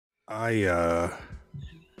I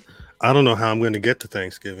I don't know how I'm going to get to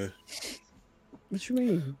Thanksgiving. What you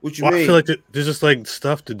mean? What you Well, I mean? feel like there's just like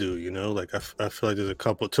stuff to do, Like I feel like there's a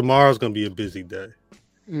couple. Tomorrow's going to be a busy day.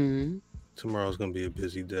 Mm-hmm. Tomorrow's going to be a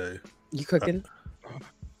busy day. You cooking?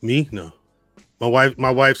 Me? No. My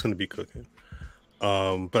wife's going to be cooking.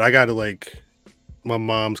 But I got to my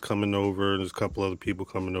mom's coming over. There's a couple other people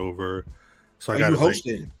coming over. So I got to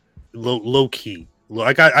hosting? Low key.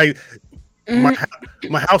 My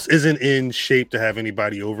house isn't in shape to have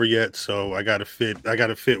anybody over yet, so I gotta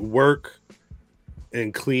fit work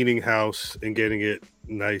and cleaning house and getting it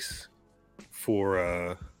nice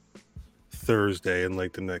for Thursday and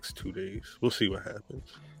like the next 2 days. We'll see what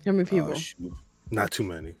happens. How many people? Not too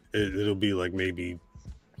many. It'll be like maybe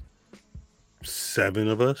 7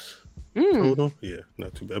 of us total. Yeah,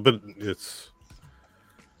 not too bad. But it's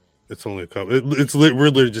only a couple. We're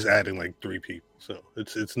literally just adding like 3 people, so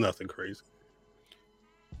it's nothing crazy.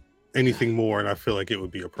 Anything more, and I feel like it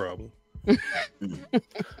would be a problem.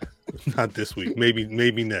 Not this week.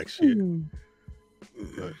 Maybe next year.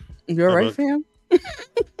 But, you all right, fam?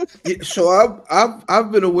 Yeah, so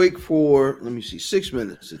I've been awake for 6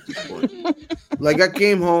 minutes at this point. Like I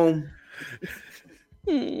came home.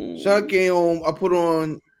 So I came home. I put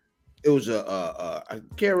on. It was a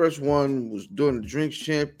KRS-One was doing the Drinks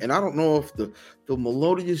Champ, and I don't know if the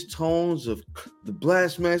melodious tones of the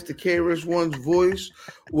Blastmaster KRS-One's voice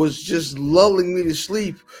was just lulling me to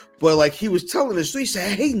sleep. But like he was telling us, so he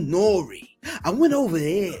said, "Hey Nori, I went over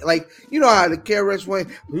there. Like you know how the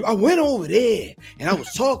KRS-One, I went over there and I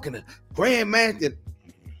was talking to Grandmaster."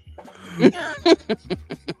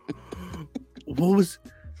 What was?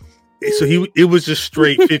 So it was just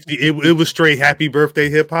straight 50. It was straight happy birthday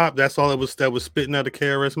hip hop. That's all it was. That was spitting out of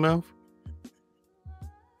KRS mouth.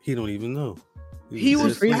 He don't even know. He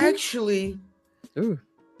was actually. Ooh.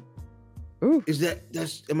 Is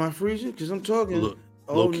that's? Am I freezing? Because I'm talking.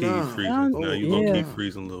 Low key freezing. No, you low key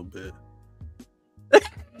freezing a little bit.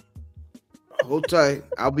 Hold tight.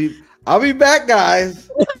 I'll be back, guys.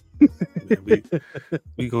 Yeah,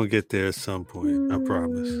 we gonna get there at some point. I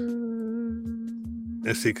promise.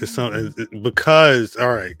 And see, because I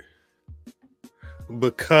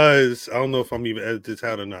don't know if I'm even edited this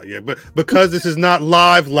out or not yet, but because this is not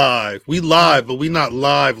live, we live, but we not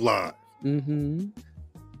live. Mm-hmm.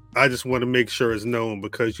 I just want to make sure it's known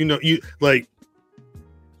because you like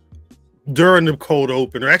during the cold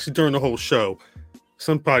open or actually during the whole show,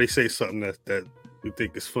 somebody say something that you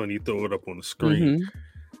think is funny, you throw it up on the screen. Mm-hmm.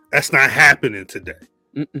 That's not happening today.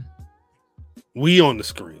 Mm-mm. We on the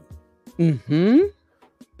screen. Mm-hmm.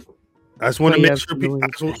 I just want to make sure people. I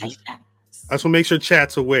just want to make sure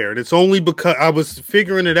chat's aware, and it's only because I was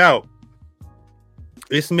figuring it out.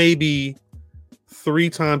 This may be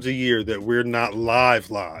 3 times a year that we're not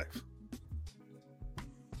live.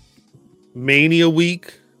 Mania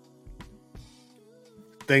week,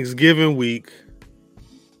 Thanksgiving week,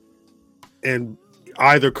 and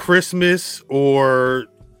either Christmas or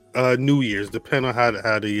New Year's, depending on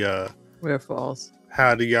where it falls,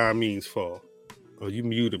 how the Yamins fall. Oh, you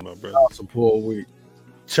muted my brother.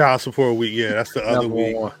 Child support week. Yeah, that's the other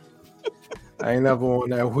week. I ain't never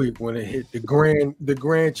on that week when it hit the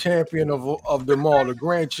grand champion of them all, the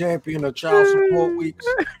grand champion of child support weeks.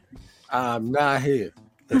 I'm not here.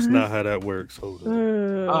 That's not how that works. Hold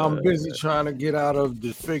on. I'm busy trying to get out of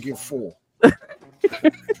the figure 4.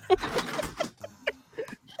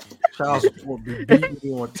 Child support be beating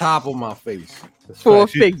me on top of my face. That's 4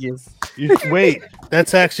 figures. Wait,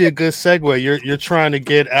 that's actually a good segue. You're trying to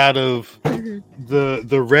get out of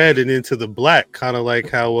the red and into the black, kind of like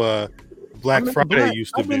how Black Friday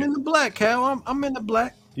used to be. I'm in the black, Cal. I'm in the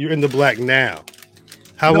black. You're in the black now.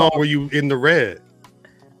 How long were you in the red?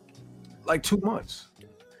 Like 2 months.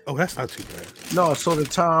 Oh, that's not too bad. No, so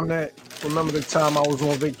remember the time I was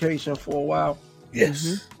on vacation for a while? Yes.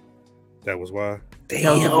 Mm-hmm. That was why.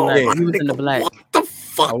 Damn, he was in the black. What the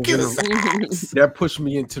fuck is that? That pushed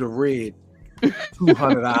me into the red.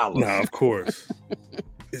 $200. Nah, of course.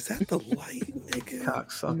 Is that the light, nigga?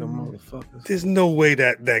 Cocksucking motherfuckers. There's no way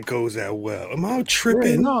that goes that well. Am I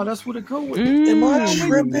tripping? Yeah, no, that's what it go with. Am I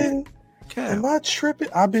tripping? Am I tripping?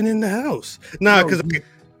 I've been in the house. Nah, because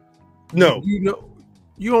no.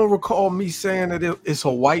 You don't recall me saying that it's a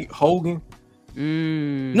white Hogan?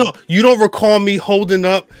 No, you don't recall me holding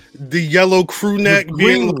up the yellow crew neck, the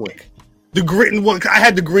green one. The green one. I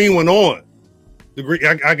had the green one on. The green.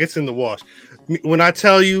 I guess in the wash. When I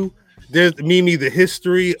tell you, there's Mimi, the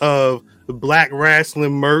history of the black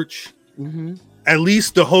wrestling merch. Mm-hmm. At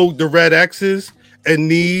least the red X's and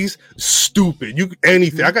these stupid.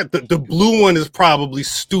 Anything. I got the blue one is probably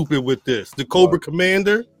stupid with this. The Cobra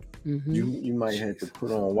Commander. Mhm. You might have to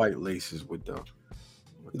put on white laces with them.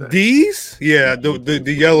 With that. These, yeah,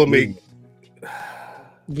 the yellow make.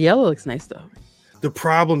 The yellow looks nice though. The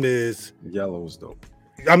problem is, Yellows though.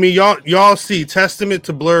 I mean, y'all see Testament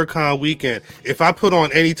to BlurCon weekend. If I put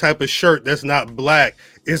on any type of shirt that's not black,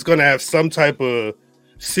 it's gonna have some type of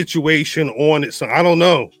situation on it. So I don't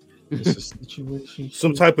know, It's a situation.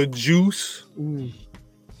 some type of juice. Mm.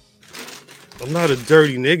 I'm not a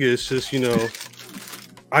dirty nigga. It's just,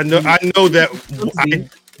 I know that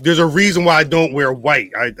there's a reason why I don't wear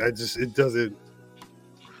white. I just, it doesn't.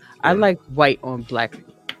 I like white on black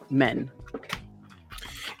men.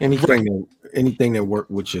 Anything that work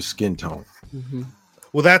with your skin tone. Mhm.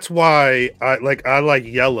 Well, that's why I like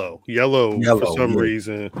yellow. Yellow for some yeah.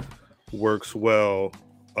 reason works well.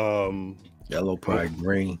 Yellow, probably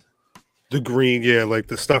green. The green, yeah, like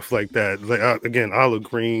the stuff like that. Like again, olive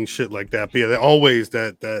green, shit like that. But yeah, always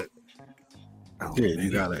that. Yeah, you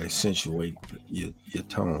gotta accentuate your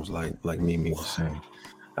tones, like Mimi was saying.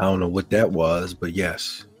 I don't know what that was, but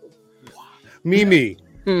yes. Mimi,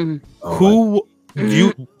 Mhm. who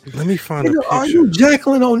you? Let me find a picture. Are you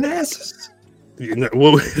Jacqueline Onassis?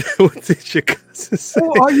 What did your cousin say?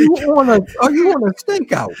 Or are you on a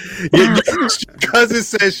stakeout? Your cousin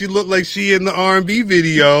says she looked like she in the R&B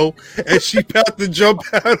video, and she about to jump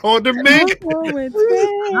out on the man.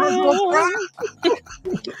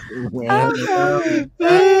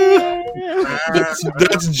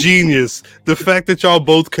 That's genius. The fact that y'all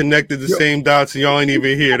both connected the same dots and y'all ain't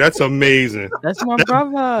even here. That's amazing. That's my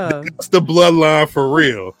brother. That's the bloodline for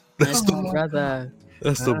real. That's my brother.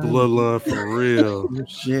 That's the bloodline for real.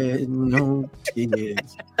 Shed no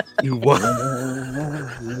tears. You what?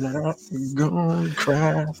 Gonna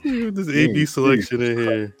cry. This AB selection in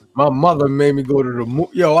here. My mother made me go to the movie.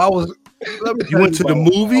 Yo, I was. You went to the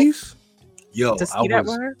movies? Yo, To see I that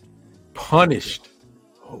was word? punished.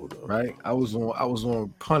 Hold on. Right, I was on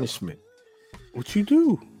punishment. What you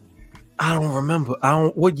do? I don't remember.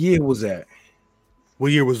 What year was that?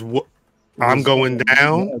 What year was what? I'm going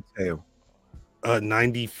down. Tale.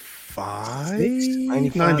 95?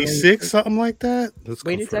 95, 96, something like that. Let's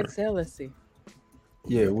Wait to confirm. exhale. Let's see.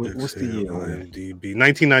 Yeah, what's the year? on that? IMDb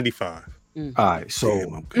 1995. All right, so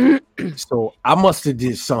Damn, I'm good. so I must have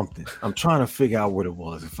did something. I'm trying to figure out what it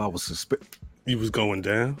was. If I was suspect, You was going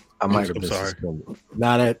down. I might have I'm been sorry. suspended.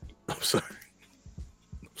 Now that I'm sorry.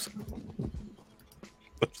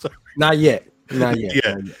 I'm sorry. not yet. Yeah. Not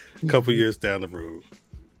yet. A couple years down the road.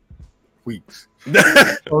 Weeks.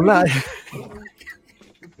 So not.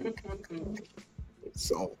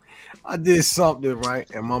 So I did something right,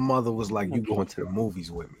 and my mother was like, "You going to the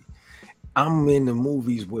movies with me?" I'm in the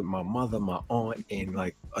movies with my mother, my aunt, and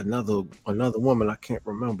like another woman I can't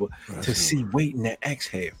remember to see Waiting to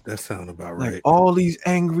Exhale. That sound about Like right. all these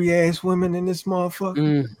angry ass women in this motherfucker,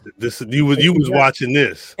 Mm. This you was watching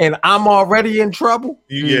this. and I'm already in trouble.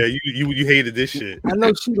 Yeah, you hated this shit. I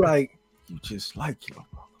know she like you just like your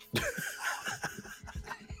mother.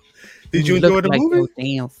 Did you look enjoy the like movie? your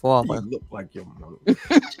damn father. You look like your mother.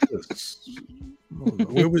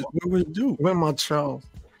 Where was Duke? Where my Charles?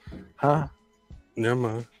 Huh? Never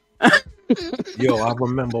mind. Yo, I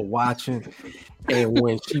remember watching, and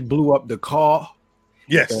when she blew up the car,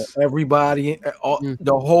 Yes. everybody,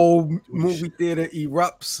 the whole movie theater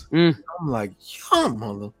erupts. Mm. I'm like, your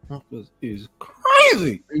motherfuckers is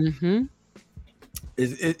crazy. Mm-hmm.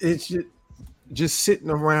 It's just sitting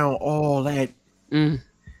around all that Mm.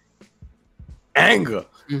 anger.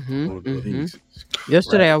 Mm-hmm. Oh, Mm-hmm. Jesus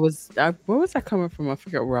Yesterday, where was I coming from? I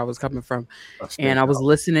forget where I was coming from. Christ. And I was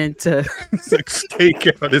listening to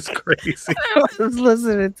Stakeout is crazy. I was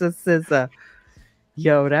listening to SZA.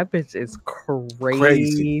 Yo, that bitch is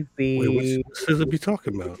crazy. Wait, what's SZA be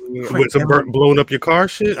talking about? Crazy. With some blowing up your car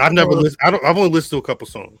shit? I've never listened. I've only listened to a couple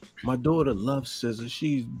songs. My daughter loves SZA.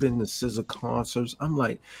 She's been to SZA concerts. I'm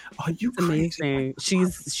like, are you It's crazy?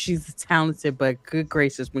 amazing. She's talented, but good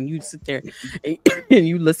gracious, when you sit there and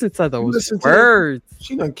you listen to those listen to words,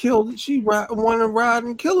 She done killed. She want to ride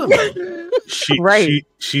and kill him. Right.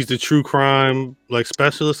 She's the true crime like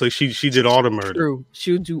specialist. Like she did all the murder. true.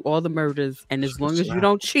 She'll do all the murders, and as long as you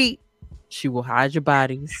don't cheat, she will hide your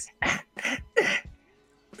bodies.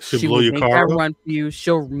 She'll She blow will your make car that up. run for you.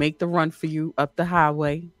 She'll make the run for you up the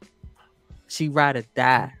highway. She ride or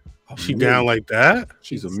die. She down like that?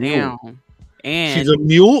 She's a mule. Down. And She's a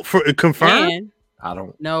mule for confirmed? and I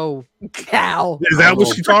don't. no cow. Is that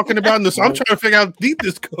what she's talking about? I'm trying to figure out how deep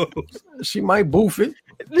this goes. She might boof it,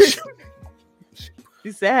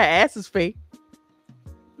 She said her ass is fake.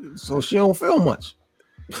 so she don't feel much.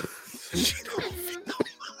 She don't feel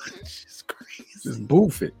much. She's crazy. Just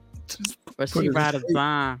boof it. But Put she it ride a straight.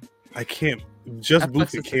 vine. I can't. Just I fucks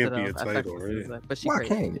Booth with it can't be a Sister, though. I fucks title, with right? Sister, but she Why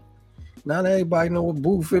crazy. can't it? Not everybody know what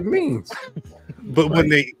booth it means.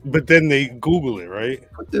 But then they Google it,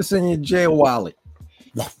 right? Put this in your jail wallet.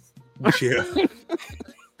 Yeah.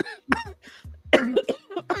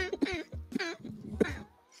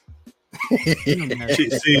 You're a mess.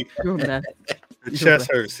 See, You're a mess. her chest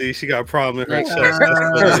hurts. See, she got a problem in her Like, chest. That's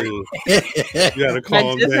what it is. You gotta I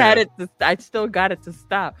calm just down. had it. I still got it to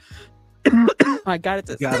stop. I got it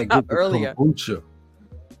to Gotta stop get the earlier. kombucha.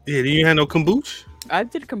 Yeah, you had no kombucha I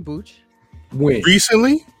did kombucha. When?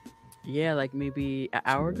 recently. Yeah, like maybe an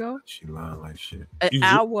hour ago. She lying like shit. An You-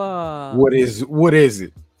 hour. What is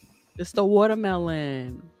it? It's the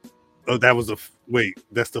watermelon. Oh, that was wait.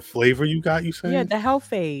 That's the flavor you got. You saying? Yeah, the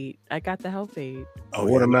health aid. I got the health aid. Oh,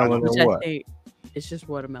 Watermelon Which and I what? think it's just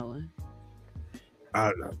watermelon, I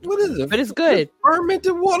don't know. What is it? but it's good.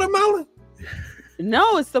 Fermented watermelon?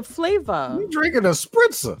 No, it's the flavor. You drinking a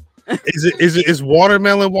spritzer? Is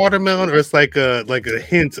watermelon, or it's like a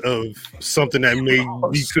hint of something that may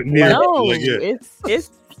be near? No, Like, yeah.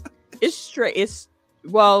 it's straight. It's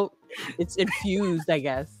infused, I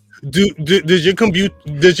guess. Does your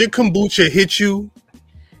kombucha hit you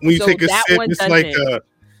when you So take a that sip? one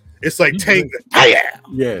It's like You tank.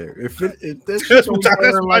 Yeah, if that That's shit what don't I-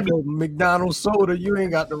 that's burn what I like a McDonald's soda, you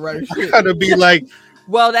ain't got the right shit. Gotta be like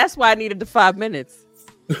Well, that's why I needed the 5 minutes.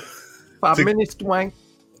 5 minutes, Dwayne.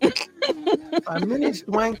 5 minutes,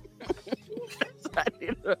 Dwayne.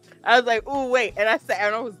 I was like, "Ooh, wait!" And I said,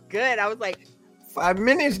 "And it was good." I was like, 5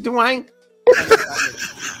 minutes, Dwayne.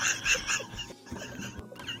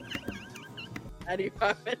 "I need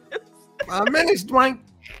 5 minutes." 5 minutes, Dwayne.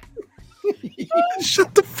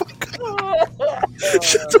 shut the fuck up.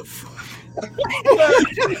 Shut the fuck.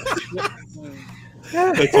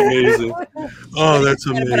 That's amazing. Oh, that's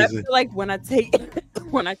But I amazing. feel like when I take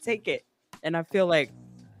it, and I feel like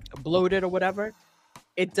bloated or whatever,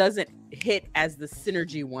 it doesn't hit as the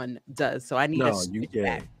Synergy one does. So I need to No, switch yeah.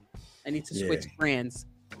 back. I need to switch Yeah. brands.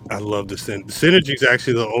 I love the Synergy is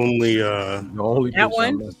actually the only. The only That bitch I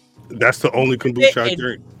one? mess- That's the only kombucha I And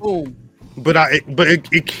drink. boom. But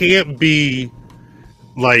it can't be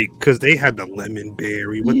like because they had the lemon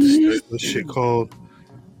berry. What the shit called?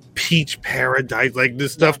 Peach paradise, like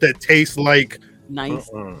this stuff that tastes like. Nice.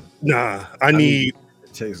 Nah, I need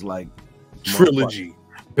It tastes like trilogy,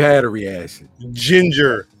 battery acid.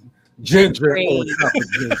 ginger, Ginger Great. on top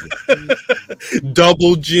of ginger.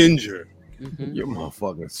 double ginger. Mhm. Your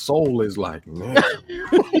motherfucking soul is like, man.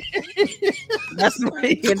 That's what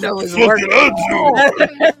you know is Fuck working. I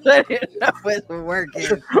That's what you know is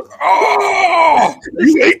working. Oh,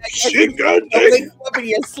 you ain't shit, Wake goddamn. up in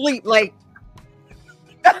your sleep, like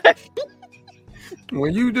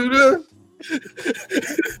When you do that,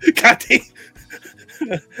 Goddamn,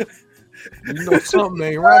 you know something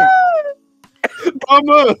ain't right.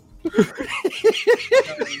 mama.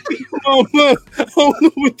 Mama, I don't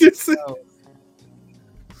know what this is.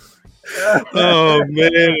 Oh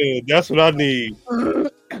man, that's what I need.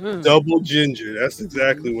 Double ginger. That's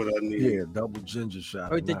exactly what I need. Yeah, double ginger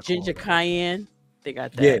shot. or I'm the not ginger going cayenne. They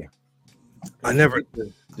got that. Yeah, I never.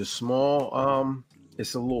 the small.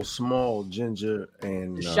 It's a little small ginger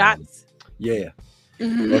and The shots. Yeah,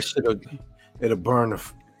 Mhm. that shit it'll burn.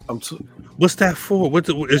 What's that for?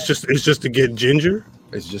 It's just to get ginger.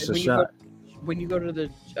 It's just When a you shot. When you go to the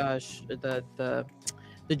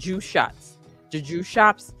juice shots, the juice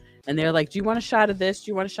shops, and they're like, "Do you want a shot of this?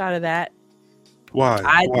 Do you want a shot of that?" Why?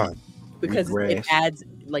 Why? Because it Wheatgrass. adds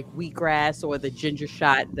like wheatgrass or the ginger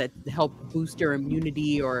shot that help boost your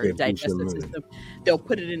immunity or Yeah, boost your digestive immunity. system. They'll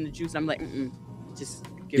put it in the juice. I'm like, just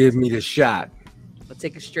Give me the shot. I'll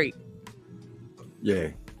take it straight. Yeah,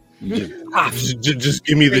 you just Just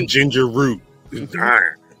give me the ginger root. you,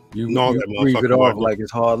 Gnaw you that breathe it motherfucker off out. like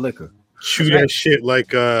it's hard liquor. Chew that shit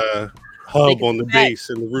like a hub Make it on the fat. base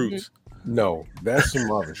and the roots. No, that's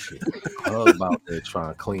some other shit. Hub out there trying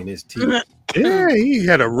to clean his teeth. Yeah, he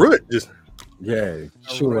had a root. Just Yeah,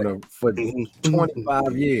 chewing them for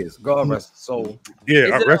 25 years. God rest his soul.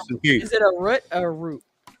 yeah. Is it Rest in peace. Is it a root or a root?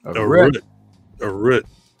 A root. A root.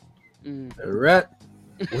 Mm. A rat.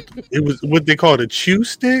 It was what they called a chew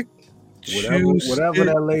stick. Whatever stick?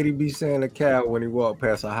 that lady be saying to Cal when he walked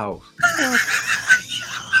past her house.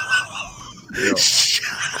 Yo,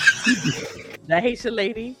 That Haitian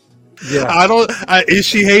lady. yeah, I don't. Is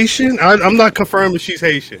she Haitian? I'm not confirmed if she's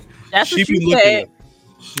Haitian. That's She what be you looking said.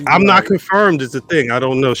 she I'm not like confirmed. Is the thing. I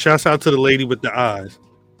don't know. Shouts out to the lady with the eyes.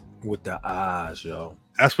 with the eyes, yo.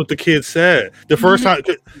 That's what the kid said. The first time,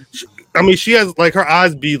 I mean, she has like her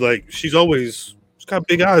eyes be like she's got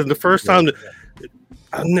big eyes. And the first time,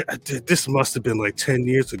 this must have been like 10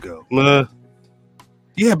 years ago.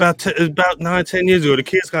 Yeah, about 9-10 years ago, the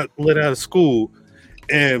kids got let out of school,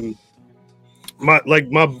 and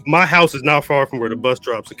my house is not far from where the bus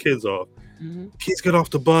drops the kids off. Mhm. Kids get off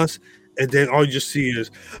the bus, and then all you just see is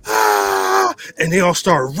ah, and they all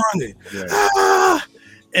start running. Yeah. Ah!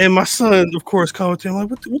 And my son, of course, commented like,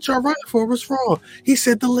 "What y'all running for? What's wrong?" He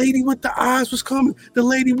said, "The lady with the eyes was coming. The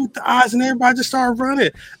lady with the eyes," and everybody just started running.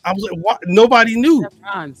 I was like, "What?" Nobody knew. That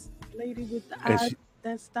rhymes. Lady with the And eyes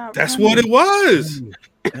that stop. That's running. what it was.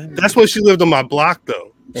 Damn. That's when she lived on my block,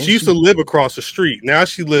 though. And She used to live across the street. Now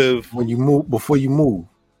she live. When you move, before you move.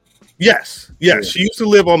 Yes. Yeah. She used to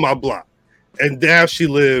live on my block, and now she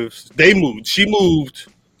lives. They moved. She moved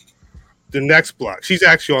the next block. She's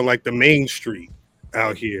actually on like the main street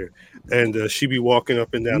out here, and she be walking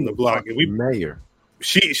up and down the block. And Mayor.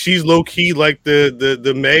 she's low key like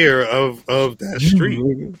the mayor of that street.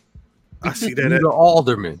 Nigga. I see You that. the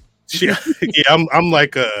alderman. Yeah, I'm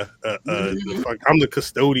like I'm the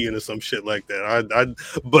custodian or some shit like that.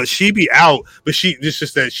 But she be out, but it's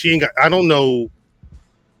just that she ain't got. I don't know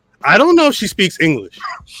if she speaks English.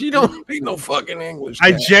 She don't speak no fucking English.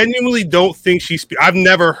 I Cat. genuinely don't think she speaks. I've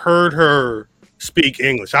never heard her speak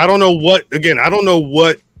English. I don't know what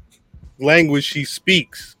language she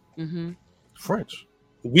speaks. Mhm. French.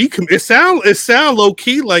 It sound low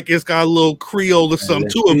key like it's got a little Creole or something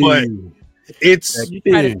to it, but it's You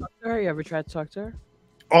try to talk to her? You ever tried to talk to her?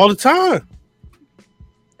 all the time.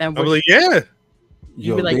 And I'm what like, yeah.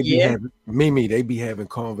 You be like, they be yeah? having, Mimi, they be having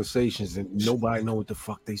conversations and nobody know what the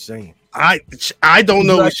fuck they saying. I don't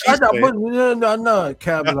know what she's saying. No.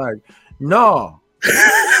 Cat be like, no,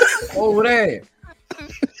 over there.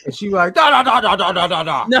 And she like, da.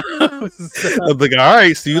 no. I'm like, all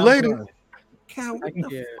right, see you later. Cat, what Yeah.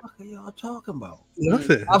 the fuck are y'all talking about?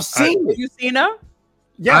 Nothing. I've seen it. You seen her?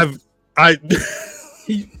 Yeah, I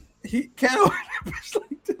he Cat was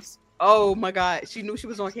like this. Oh my god, she knew she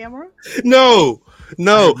was on camera. no.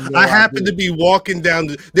 I have no I happened idea. to be walking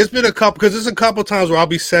down. There's been a couple because there's a couple times where I'll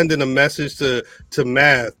be sending a message to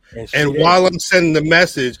Math, and while I'm sending the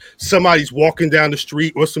message, somebody's walking down the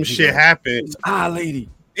street or some shit happens, lady.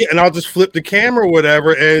 and I'll just flip the camera or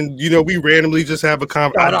whatever, and we randomly just have a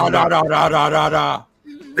conversation. Da.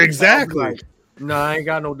 Exactly. Like, no, I ain't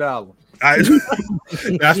got no dollar.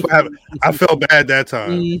 That's what happened. I felt bad that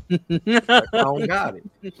time. Like, I don't got it.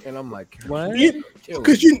 And I'm like, What?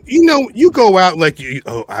 Because you go out like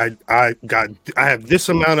I have this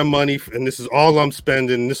amount of money and this is all I'm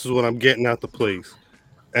spending. This is what I'm getting out the place,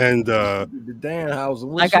 and the damn house.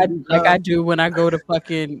 Like I do when I go to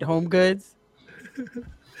fucking Home Goods.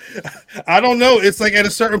 I don't know. It's like at a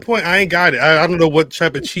certain point I ain't got it. I don't know what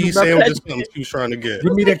type of cheese sandwich or something she was trying to get.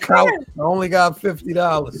 Give me the couch. I only got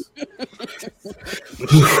 $50. Give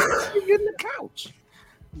me the couch.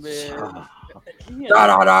 Man.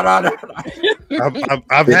 Da.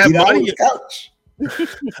 I've had money. Couch.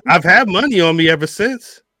 I've had money on me ever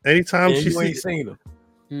since. Anytime And she you ain't sees seen her.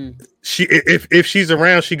 if she's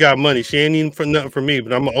around, she got money. She ain't even for nothing for me,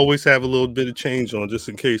 but I'm gonna always have a little bit of change on just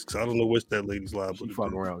in case, because I don't know what's that lady's liable She to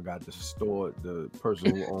fucking do. around, got the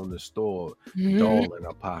person who owned the store Mhm. doll in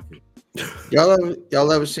her pocket.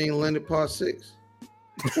 Y'all ever seen Leonard Part 6?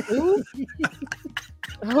 Who?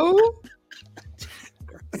 Who?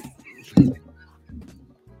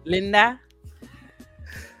 Linda.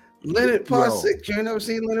 Leonard Part Yo. 6. You ain't never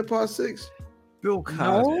seen Leonard Part 6? Bill Cosby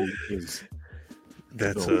No. is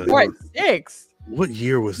That's No. What? 6? what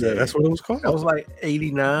year was that? Yeah. That's what it was called. that was like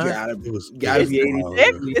 89. It was Gotta be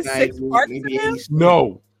 86? It's 6 parts to maybe him? 86.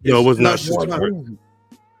 No, No, it was It's not not six one. part.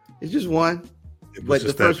 It's just one. It was But the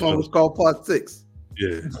just that first one film. was called Part 6.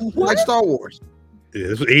 Yeah, Like Star Wars. yeah.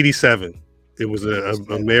 This was 87. It was a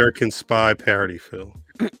American spy parody film.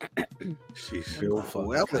 Jeez. Bill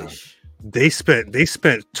fucking Cosby. Wellish. They spent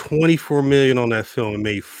 24 million on that film and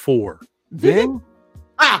made 4. Then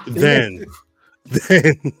Then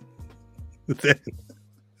I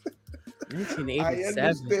 1987.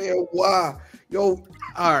 understand why. Yo,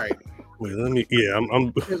 all right. wait, let me. Yeah,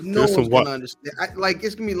 I'm. Because no There's some one's wild. gonna understand. It's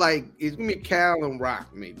gonna be Cal and Rock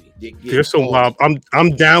maybe. There's some wild.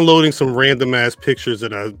 I'm downloading some random ass pictures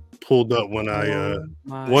that I pulled up when I Oh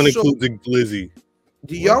my- one So- includes the Glizzy.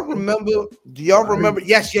 Do y'all remember?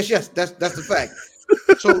 Yes. That's the fact.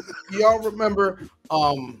 So do y'all remember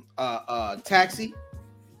Taxi?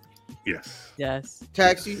 Yes. Yes.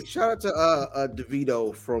 Taxi. Shout out to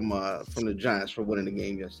DeVito from the Giants for winning the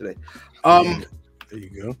game yesterday. There you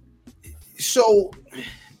go. So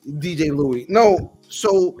DJ Louis. No,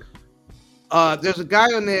 so there's a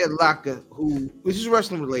guy on there, Laka, who this is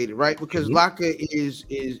wrestling related, right? Because Laka is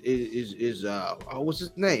what's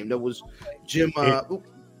his name? That was Jim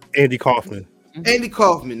Andy Kaufman. Andy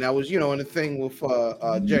Kaufman. That was, in the thing with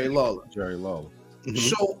Jerry Lawler. Jerry Lawler.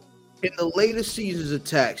 So, in the later seasons of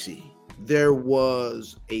Taxi, there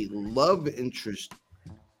was a love interest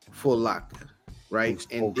for Laka, right?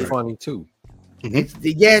 And funny too. It's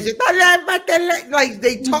like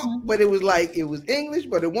they talk, but it was like it was English,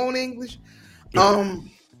 but it won't English.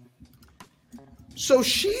 So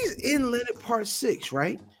she's in Leonard Part 6,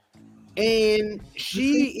 right? And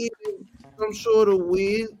she is some sort of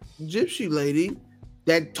weird gypsy lady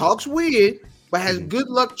that talks weird, but has good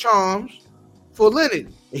luck charms for Leonard.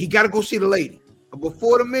 And he got to go see the lady.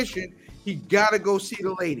 Before the mission, he got to go see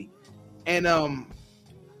the lady. And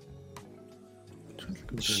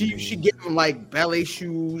she gave him like ballet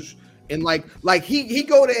shoes and like he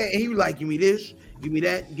go there and he was like, give me this, give me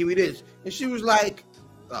that, give me this. And she was like,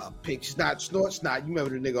 pig snot, snort snot. You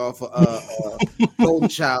remember the nigga off of Golden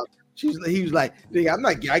Child. He was like,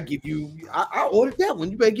 nigga, I ordered that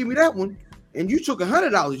one. You better give me that one. And you took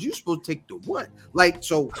 $100. You supposed to take the one. Like,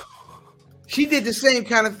 so she did the same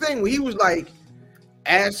kind of thing where he was like,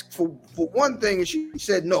 ask for one thing, and she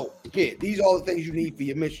said, no, here, these are all the things you need for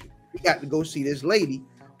your mission. You got to go see this lady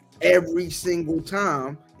every single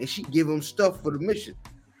time, and she give him stuff for the mission.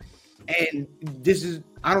 And this is,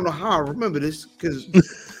 I don't know how I remember this, because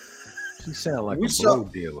she sounded like a blow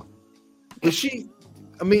dealer. And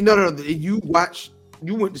no, you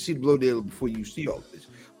went to see the blow dealer before you see all this.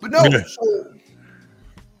 But no, so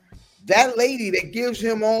that lady that gives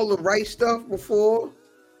him all the right stuff before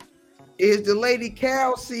is the lady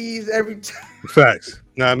Cal sees every time. Facts.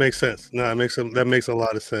 No, it makes sense. No, that makes a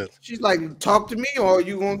lot of sense. She's like, talk to me, or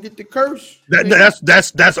you gonna get the curse.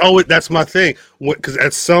 That's always my thing. Because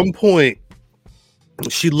at some point,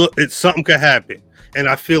 something could happen, and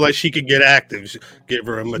I feel like she could get active. Give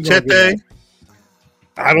her a machete.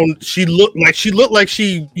 She looked like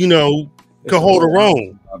she could hold her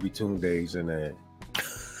own. Bobby Tunde's in there.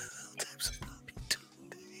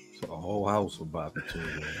 A whole house of Bobby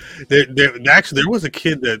Tunde. There was a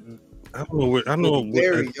kid that I don't know what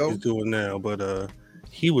he's doing now, but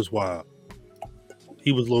he was wild.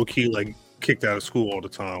 He was low key like kicked out of school all the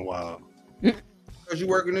time. Wild. Cause you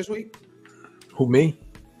working this week? Who, me?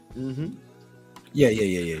 Mm-hmm.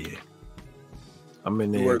 Yeah. I'm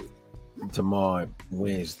in there tomorrow,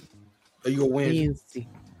 Wednesday. Are you a Wednesday?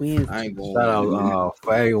 I ain't going. Shout out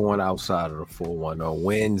for everyone outside of the 410.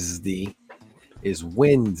 Wednesday is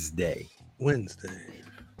Wednesday. Wednesday.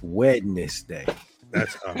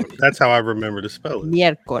 That's how I remember to spell it.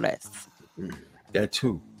 Miércoles. That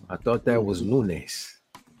too. I thought that was lunes.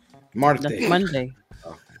 Martes. That's Monday.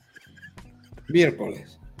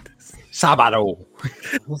 Miércoles. Sábado.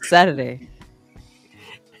 Saturday.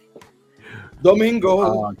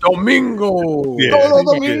 Domingo. Domingo. Yeah.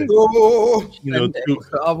 Domingo.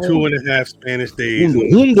 2.5 Spanish days.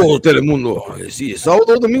 Mundo, Telemundo. Sí,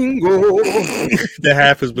 sábado, domingo. The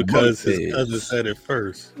half is because his cousin said it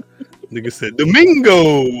first. Nigga said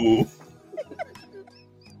Domingo.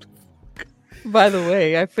 By the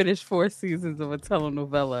way, I finished 4 seasons of a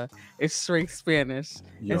telenovela. It's straight Spanish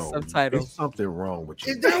and subtitles. There's something wrong with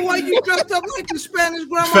you. Is that why you dressed up like the Spanish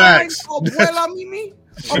grandma? Facts. Abuela Mimi?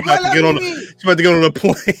 She's about to get on a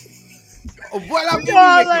plane. Abuela Mimi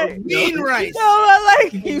like bean rice.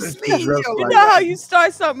 You know how you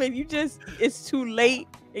start something and it's too late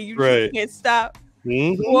and you just can't stop.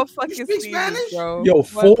 Mm-hmm. 4 fucking speak seasons, Spanish? bro. Yo,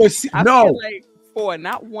 4 seasons. No. Like 4,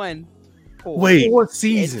 not 1. 4. Wait, 4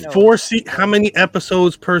 seasons. 4 How many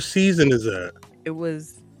episodes per season is that? It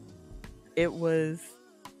was 15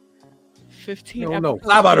 No. episodes.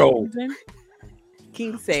 Sábado.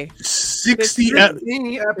 15. 60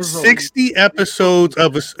 episodes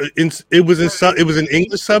of it was in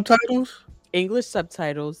English subtitles. English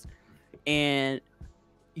subtitles, and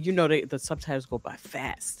the subtitles go by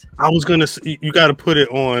fast. I was gonna say, you got to put it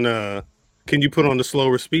on. Can you put on the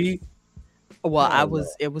slower speed? Well,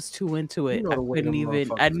 it was too into it. I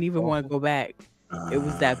didn't even want to go back. It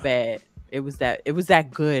was that bad. It was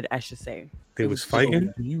that good, I should say. They was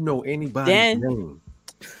fighting. Do you know anybody's name?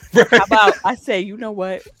 How about I say, you know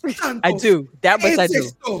what? I do. That much I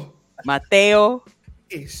do. Mateo,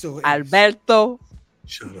 Alberto.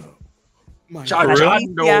 Shut up.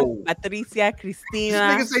 Patricia,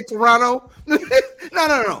 Cristina. This nigga say Toronto. No.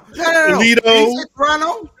 Toledo. Did you say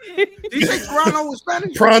Toronto? Did you say Toronto was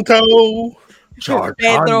Spanish? Pronto.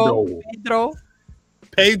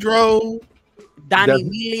 Pedro. Don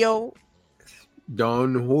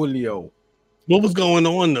Julio. What was going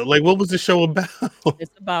on though? Like, what was the show about?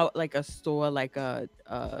 It's about like a store, like a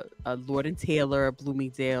Lord and Taylor,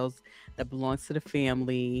 Bloomingdale's, that belongs to the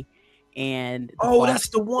family. And that's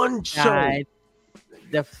the one show.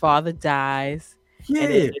 The father dies, Yeah.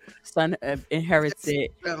 And then the son inherits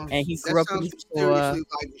it, Sounds- and he that grew up in sounds the store. mysteriously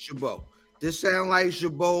like Chabot. This sound like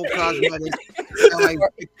Chabot Cosmetics. Sound like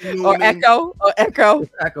Victor Or Newman. Echo, or Echo.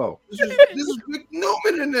 Echo. This is Vic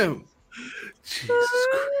Newman in them. Jesus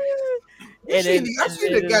You And seen then- I and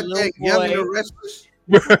seen then the the goddamn little Young and boy- the Restless.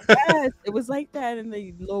 Christ. Yes, it was like that. And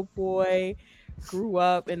the little boy grew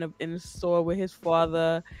up in a store with his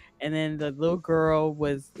father, and then the little girl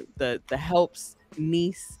was the help's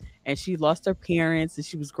niece, and she lost her parents, and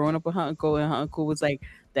she was growing up with her uncle, and her uncle was like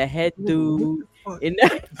the head dude. And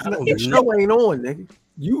The show ain't on, nigga.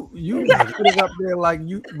 You put it up there like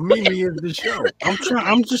you Mimi is the show.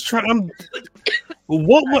 I'm just trying.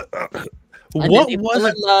 What and what then they was fell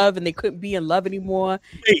it? in love, and they couldn't be in love anymore.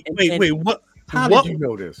 Wait. What? How what? did you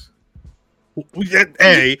know this?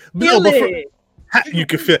 Hey, no, but Feel it. you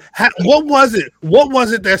can feel. What was it? What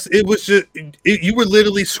was it? It was just you were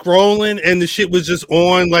literally scrolling, and the shit was just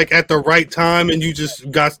on like at the right time, and you just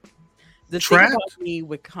got. The Trapped? thing about me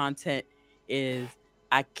with content is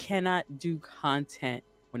I cannot do content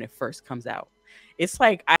when it first comes out. It's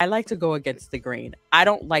like I like to go against the grain. I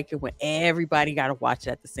don't like it when everybody got to watch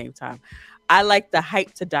it at the same time. I like the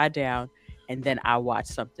hype to die down, and then I watch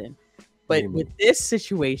something. But Maybe. with this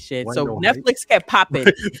situation, Why so no hype? Netflix kept popping,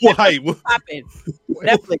 Why? popping.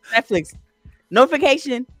 Netflix,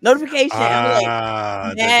 notification. I'm like,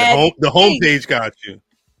 Ah, mad the homepage got you.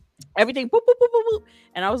 everything boop, boop, boop, boop, boop.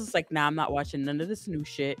 And I was just like, nah, I'm not watching none of this new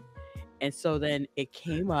shit. And so then it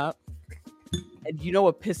came up, and you know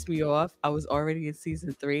what pissed me off? I was already in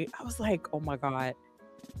season 3. I was like, oh my god,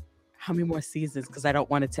 how many more seasons? Because I don't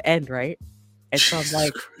want it to end, right? And so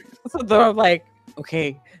I'm like,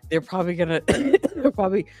 okay, they're probably gonna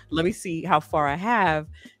let me see how far I have,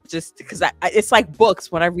 just because it's like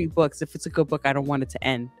books. When I read books, if it's a good book, I don't want it to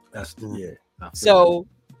end. That's yeah. I feel So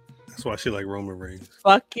That's why she like Roman Reigns.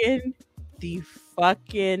 the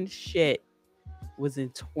fucking shit was in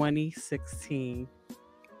 2016.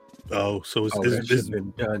 Oh, so that. it's shit's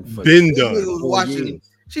been done for been This nigga done. was 4 watching. years.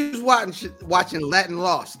 She was watching Latin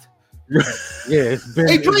Lost. Yeah, it's been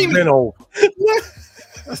Hey, it's Dreamy. been over.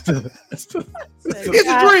 That's the It's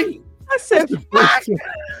a dream. I said, fuck.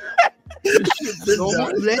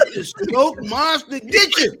 Don't let the smoke monster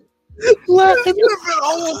get you. It's been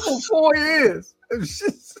over for 4 years. It's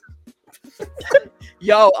just-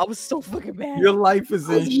 Yo, I was so fucking mad. Your life is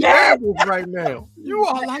I was in mad. shambles right now. You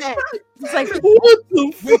are like, it's like, What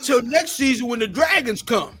the Wait till next season when the dragons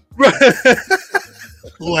come. fuck?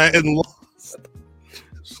 Latin It's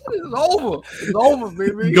over. It's over,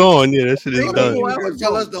 baby. gone. Yeah, that shit is Ain't done. no Mimi ever ready to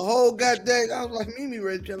tell go. us the whole goddamn. I was like, Mimi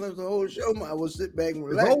ready to tell us the whole show. I will sit back and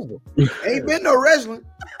It's relax. over. Ain't been no wrestling.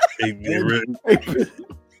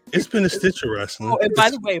 It's been a stitch of wrestling. oh, and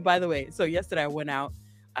by the way, so yesterday I went out,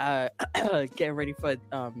 getting ready for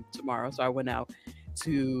tomorrow. So I went out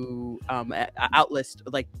to a outlet,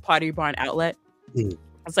 like Pottery Barn outlet. Mm. I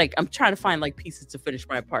was like, I'm trying to find like pieces to finish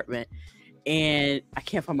my apartment, and I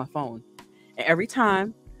can't find my phone. And every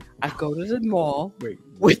time I go to the mall Wait,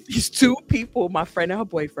 with these two people, my friend and her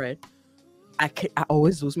boyfriend, I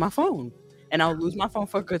always lose my phone, and I'll lose my phone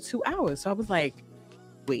for a good 2 hours. So I was like,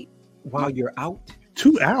 wait, while you're out,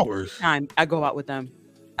 2 hours. time I go out with them,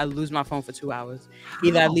 I lose my phone for 2 hours.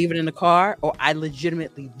 Either I leave it in the car or I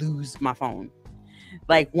legitimately lose my phone.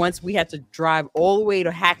 Like once we had to drive all the way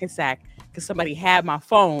to Hackensack because somebody had my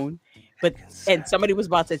phone, and somebody was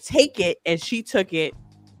about to take it and she took it.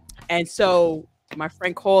 And so my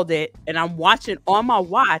friend called it, and I'm watching on my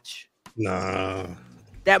watch Nah,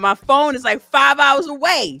 that my phone is like 5 hours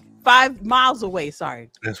away, 5 miles away. Sorry.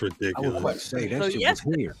 that's I was about to ridiculous. say that So shit yes,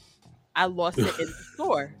 was here. I lost it in the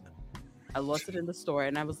store. I lost it in the store,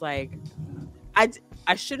 and I was like, I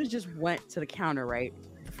should have just went to the counter, right,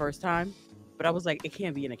 the first time, but I was like, it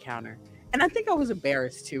can't be in the counter, and I think I was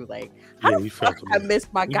embarrassed too. Like, how Yeah, the you fuck felt I it.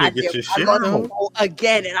 missed my You didn't get goddamn your I shit, lost my though? phone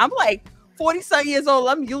again, and I'm like 40-some years old.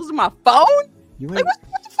 I'm using my phone. You Like, ain't.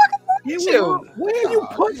 what the fuck is wrong with you? Where are you Nah,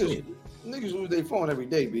 putting it? Niggas lose their phone every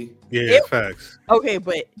day, B. Yeah, It- facts. Okay,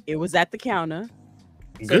 but it was at the counter.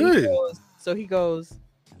 So Good. He goes,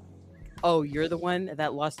 oh, you're the one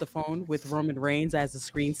that lost the phone with Roman Reigns as a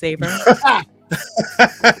screensaver.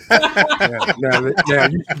 Now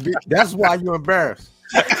you should be, that's why you're embarrassed.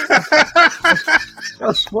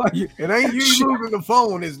 That's why you. It ain't you losing the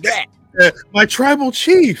phone. It's that. My tribal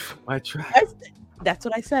chief. My try. That's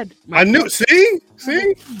what I said. I knew. See.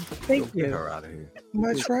 Thank Get you. her out of here.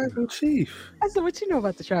 My tribal chief. I said, what you know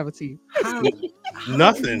about the travel team?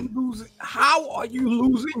 Nothing. How are you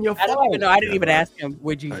losing your phone? I don't even know. I didn't even ask him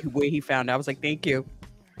where he found it. I was like, thank you.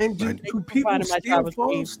 And do Thank you for people finding my steal travel team.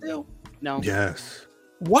 phones still? No. Yes.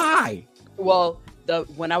 Why? Well,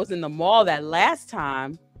 when I was in the mall that last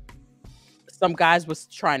time, some guys was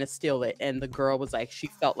trying to steal it, and the girl was like, she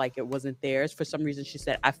felt like it wasn't theirs. For some reason, she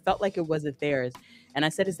said, I felt like it wasn't theirs. And I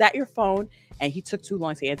said, is that your phone? And he took too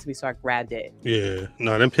long to answer me, so I grabbed it. Yeah,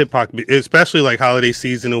 no, them pickpockets, especially like holiday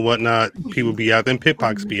season and whatnot, people be out. Them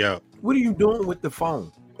pickpockets be out. What are you doing with the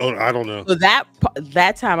phone? Oh, I don't know. So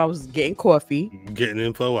that time I was getting coffee. Getting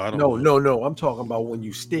info. I don't know. No. I'm talking about when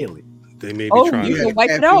you steal it. They may be Oh, trying you to. can wipe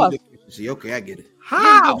it off. See, okay, I get it. You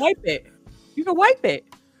How? can wipe it. You can wipe it.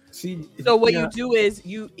 See, So what you do is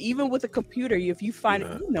even with a computer, if you find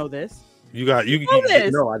it, you know this. You got you. know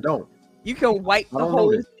this. No, I don't. You can wipe I the don't know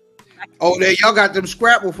whole. this. Oh, there y'all got them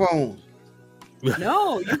Scrabble phones.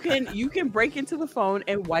 No, you can break into the phone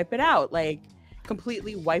and wipe it out, like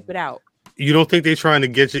completely wipe it out. You don't think they're trying to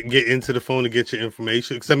get into the phone to get your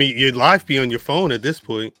information? Because I mean, your life be on your phone at this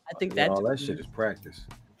point. I think that All that shit is practice.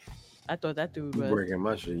 I thought that dude You was. breaking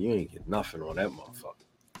my shit, you ain't get nothing on that motherfucker.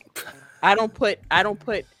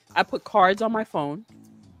 I put cards on my phone.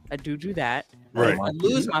 I do that. Right. If I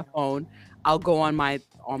lose my phone, I'll go on my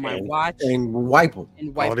watch And wipe them.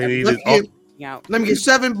 and wipe All they need everything is out. Let me get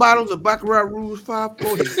 7 bottles of Baccarat Rouge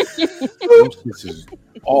 540. This is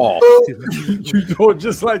all. You do it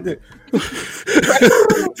just like that.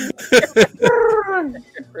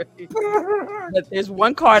 But there's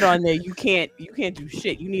one card on there you can't do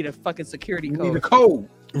shit. You need a fucking security You need a code.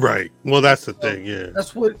 code. right. Well, that's the thing. Yeah.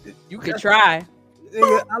 That's what. You can try.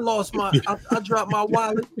 Nigga, I lost my. I dropped my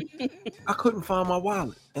wallet. I couldn't find my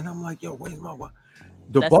wallet, and I'm like, "Yo, where's my wallet?"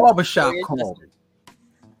 The That's barbershop very called me.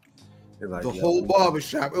 They're like, The "Yo, whole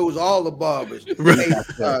barbershop. It was all the barbers. Right.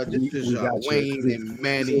 Hey, we this is got you. Wayne and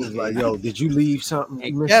Manny. He was like, "Yo, did you leave something? Hey,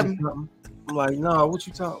 You missing Kevin. something?" I'm like, "No, what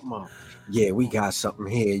you talking about?" Yeah, we got something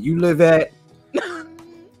here. You live at?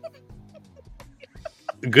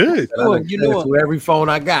 Good. You know him. To every phone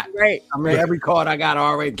I got. Right. I mean, every card I got I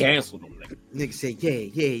already canceled them. Nigga say, yeah.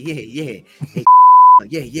 Hey, yeah.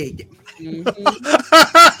 Mhm.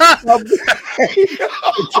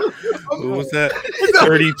 What was that?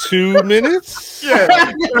 32 minutes?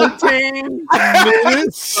 Yeah, 13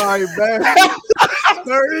 minutes? Sorry, man.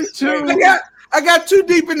 32. I got too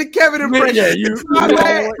deep in the Kevin impression. Yeah, you My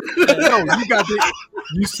bad.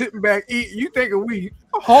 you sitting back eating. You thinking we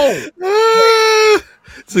home?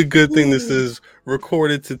 It's a good thing this is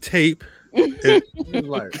recorded to tape. He was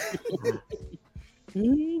like,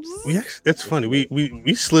 It's funny.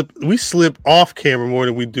 We slip off camera more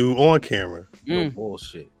than we do on camera. no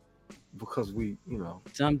bullshit, because we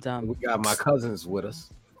Dumb. we got my cousins with us.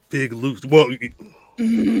 Big loose. Well,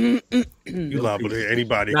 you liable to hear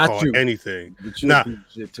anybody Not call you. anything. But you Nah. do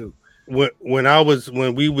shit too. When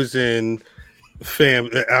we was in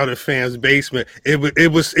out of Fam's basement,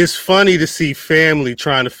 it's funny to see family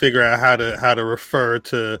trying to figure out how to refer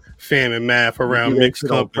to Fam and Math around mixed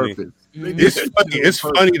company. It's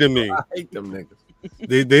funny to me. I hate them niggas.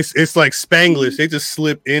 It's like Spanglish. They just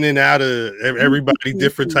slip in and out of everybody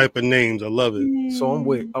different type of names. I love it. So I'm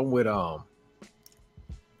with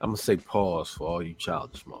I'm gonna say pause for all you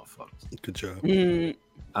childish motherfuckers. Good job.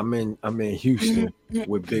 I'm in Houston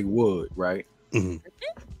with Big Wood, right? Mhm.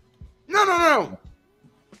 No.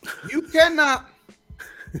 You cannot.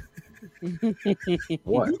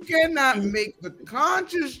 What? You cannot make the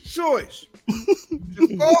conscious choice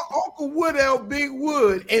to call Uncle Woodell Big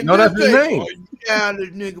Wood and No, then that's his say, name. "Oh, you childish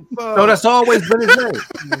nigga." No, that's always been his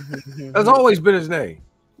name. That's always been his name.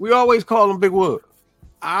 We always call him Big Wood.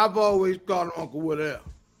 I've always called him Uncle Woodell.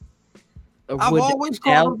 I've always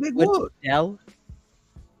called him Big Wood. Wardell.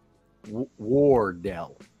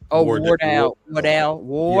 Wardell. Oh, Wardell. Wardell.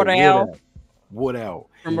 Woodell.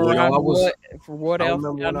 From When I around was- from I Wardell.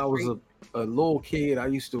 remember when I was a little kid, I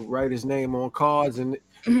used to write his name on cards and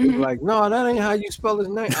they were like, no, that ain't how you spell his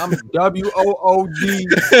name. I'm WOOD.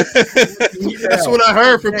 That's what I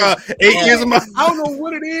heard for about 8 years of my. I don't know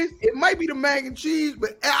what it is. It might be the mac and cheese,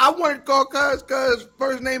 but I wanted to call Cuz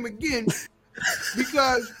first name again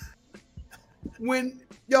because when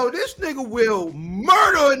this nigga will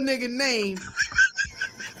murder a nigga name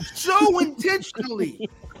so intentionally,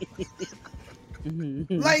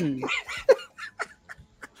 like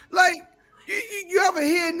you ever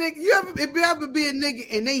hear a nigga? If you ever be a nigga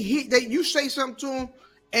and you say something to them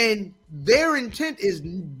and their intent is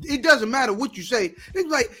it doesn't matter what you say. They're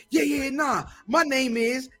like, nah, my name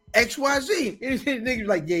is XYZ. And the nigga's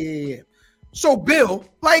like, yeah. So Bill,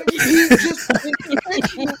 like he just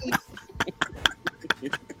intentionally.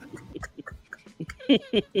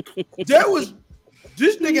 There was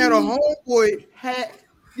this nigga had a homeboy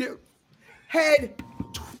had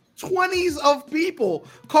 20s of people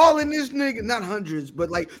calling this nigga, not hundreds, but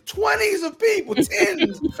like 20s of people,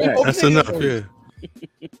 tens. That's enough, yeah.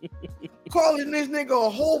 calling this nigga a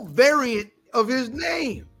whole variant of his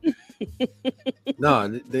name. Nah,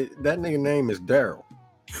 that nigga name is Daryl.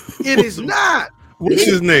 It is not. What's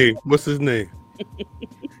his name? What's his name?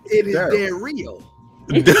 It is Daryl.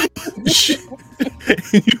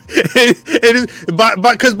 It is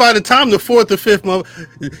because by the time the fourth or fifth month,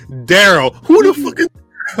 Daryl, who the fuck is?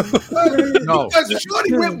 No, Because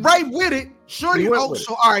Shorty went right with it. Shorty,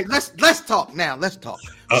 so all right, let's talk now. Let's talk.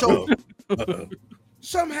 So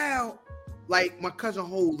somehow, like my cousin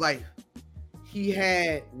whole life, he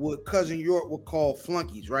had what cousin York would call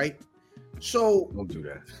flunkies, right? So don't do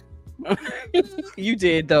that. You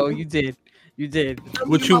did though. You did.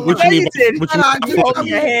 What you You did. what You hold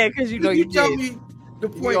your head because you know you tell did. me the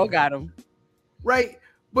We point, all got him. right?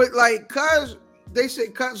 But like, cause they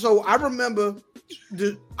said, cause so I remember,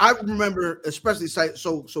 especially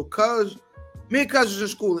so cause me and cuz was in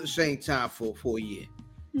school at the same time for a year.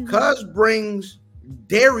 Cuz brings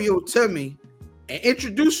Dario to me and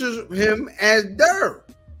introduces him as Daryl.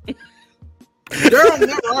 Daryl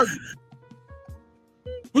never argued.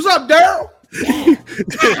 What's up, Daryl?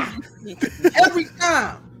 Every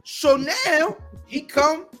time. So now he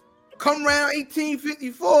come around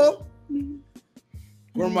 1854.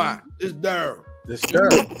 Grandma, it's Daryl. This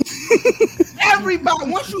Daryl.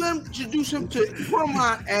 Everybody, once you introduce him to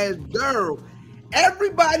Grandma as Daryl,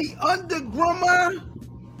 everybody under Grandma,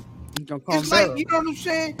 it's like, you know what I'm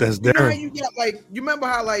saying? That's You know how Daryl. you got like, you remember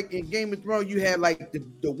how like in Game of Thrones you had like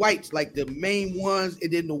the whites, like the main ones,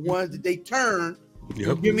 and then the ones that they turn,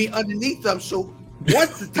 Yep. you mean underneath them. So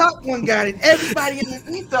once the top one got it, everybody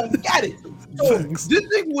underneath them got it. So this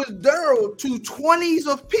thing was Daryl to 20s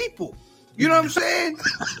of people. You know what I'm saying?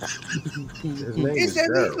 His name He is said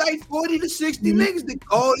Daryl. he's like 40 to 60 niggas that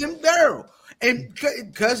called him Daryl. And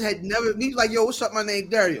cuz had never, he's like, yo, what's up? My name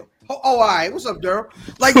Daryl. Oh, all right, what's up, Daryl?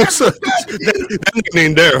 Like, What's up? that's That nigga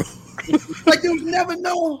named Daryl. like there was never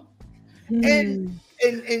no. And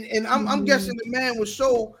I'm guessing the man was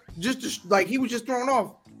so just like he was just thrown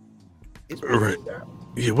off. It's Right.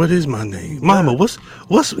 Yeah, what is my name? Mama, what's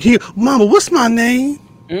here? Mama, what's my name?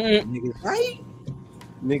 Niggas, right.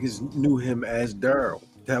 niggas knew him as Daryl.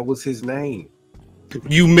 That was his name.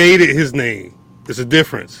 You made it his name. There's a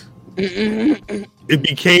difference. It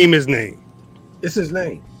became his name. It's his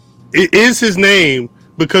name. It is his name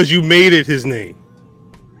because you made it his name.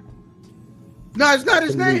 No, it's not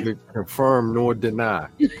his Can name. neither confirm nor deny.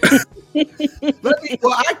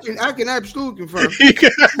 Well, I can absolutely confirm.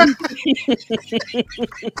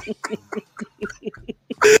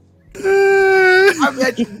 I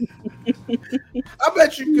bet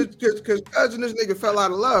you because cousin this nigga fell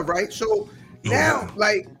out of love, right? So now,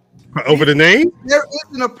 like, Over the name? there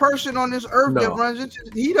isn't a person on this earth that No. runs into.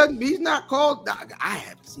 He's not called. I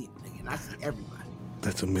haven't seen the nigga, and I see everybody.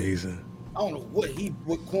 That's amazing. I don't know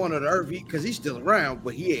what corner of the earth because he's still around,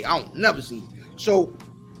 but he ain't. I don't never seen him. So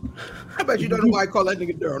I bet you don't know why I call that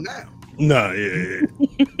nigga Daryl now. Nah, yeah.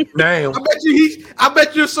 Damn. I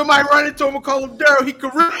bet you if somebody run into him and call him Daryl, he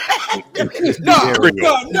could run. No.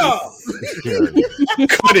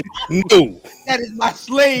 Cut it. No. That is my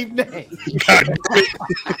slave name. God damn it.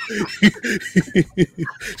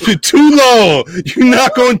 You're too long. You're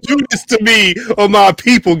not going to do this to me or my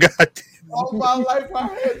people, God damn. All my life I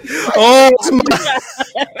had. Oh, it's my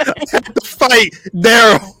I have to fight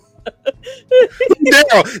Daryl.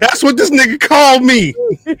 Daryl, that's what this nigga called me.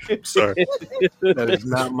 Sorry, That is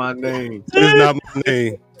not my name. that is not my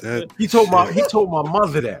name. He told my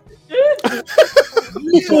mother that.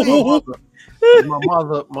 He told my mother,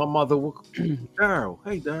 Daryl,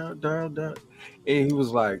 hey Daryl. And he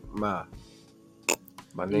was like, my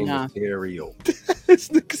name is Dario. This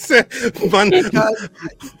nigga said, my name.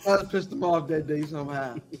 I pissed him off that day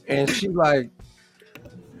somehow. And she like,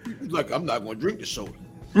 He's like, I'm not gonna drink the soda.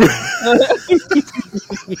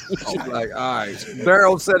 she's like, all right.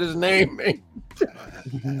 Daryl said his name. My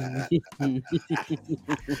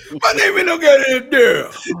name ain't no goddamn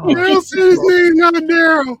Daryl. Daryl said his name, not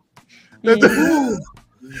Daryl.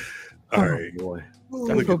 All right. Boy.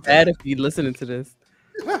 I feel bad if you listening to this.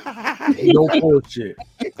 No bullshit.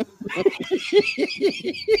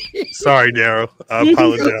 Sorry, Daryl. I Could be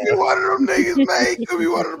apologize. one of them niggas, man. Could be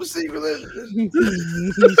one of them secret listeners.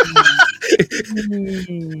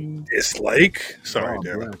 Dislike. Sorry, Oh,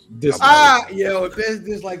 Daryl. bless. Yo, if there's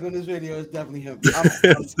dislike on this video, it's definitely him.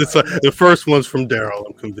 The first one's from Daryl.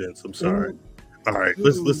 I'm convinced. I'm sorry. All right,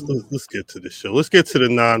 let's get to the show. Let's get to the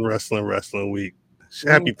non-wrestling week.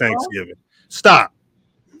 Happy Thanksgiving. Stop.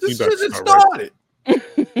 This You better shit start started.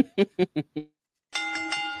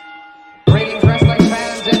 Greetings, wrestling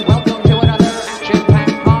fans, and welcome to another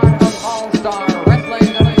action-packed card of All-Star Wrestling.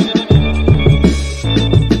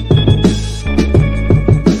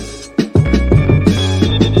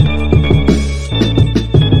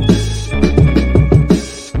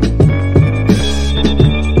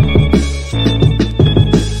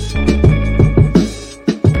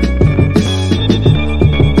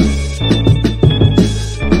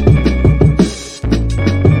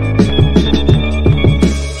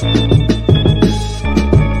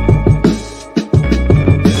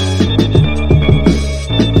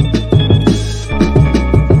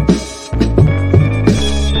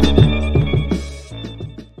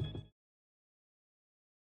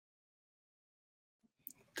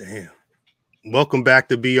 welcome back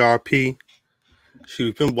to BRP.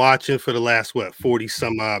 We've been watching for the last 40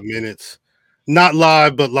 some odd minutes. Not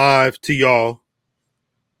live, but live to y'all.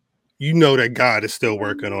 You know that God is still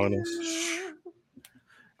working on us.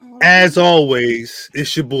 As always,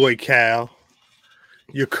 it's your boy Cal,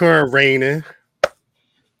 your current reigning,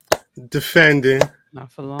 defending,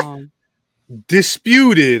 Not for long.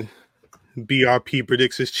 disputed BRP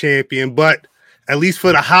Predictions champion, but at least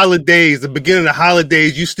for the holidays, the beginning of the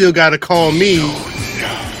holidays, you still got to call me. Yo,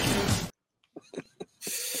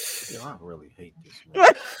 I really hate this, man.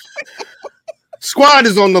 Squad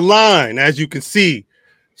is on the line, as you can see.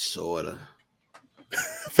 Sorta.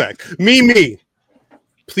 Fact. Me.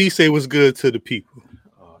 Please say what's good to the people.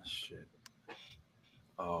 Oh shit.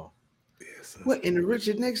 Oh. What in the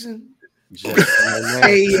Richard Nixon? Just,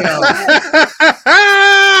 Hey yo.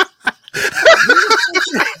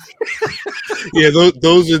 Yeah,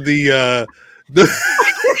 those are the man,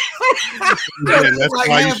 that's Like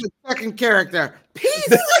why half you, a second character. Peace.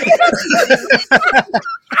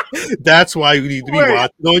 that's why you need to be Wait.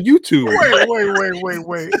 watching on YouTube.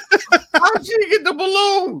 wait. How'd you get the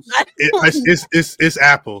balloons? It's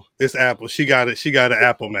Apple. It's Apple. She got it. She got an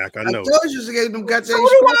Apple Mac. I I know. told you to get them goddamn. So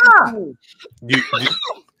do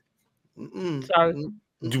I. Sorry.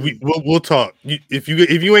 We'll talk. If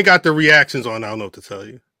you ain't got the reactions on, I don't know what to tell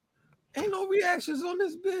you. Ain't no reactions on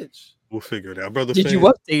this bitch. We'll figure it out, brother. Did you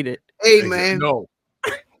Fan. update it? Hey man, No.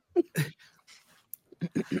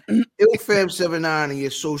 IlFam79 on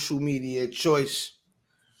your social media choice.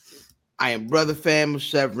 I am Brother Fam of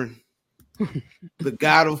Severin, the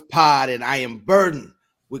God of Pod, and I am burdened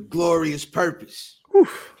with glorious purpose.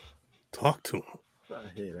 Oof. Talk to him. I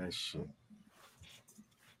hear that shit.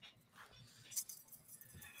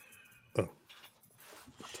 Oh.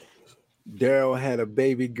 Daryl had a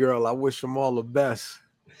baby girl. I wish him all the best.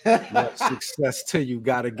 Much success to you.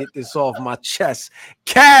 Gotta get this off my chest.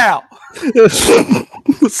 Cal!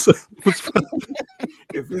 What's up?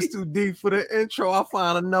 If it's too deep for the intro, I'll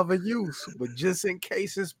find another use. But just in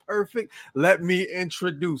case it's perfect, let me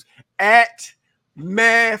introduce at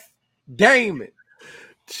Math Damon.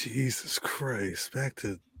 Jesus Christ. Back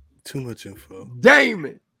to too much info.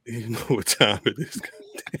 Damon. You know what time it is.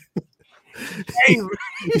 Damon.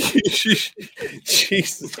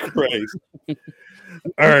 Jesus Christ.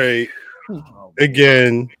 All right.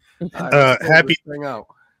 Again, happy thing out.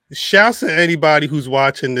 shouts to anybody who's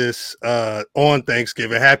watching this on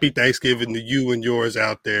Thanksgiving. Happy Thanksgiving to you and yours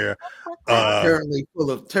out there. Currently full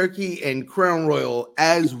of turkey and Crown Royal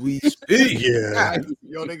as we speak. Yeah,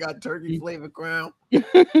 Yo, they got turkey flavor crown.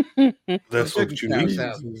 that's what you need.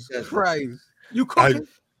 That's Christ. You cooking?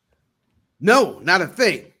 No, not a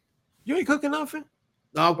thing. You ain't cooking nothing?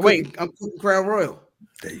 No, I'm cooking Crown Royal.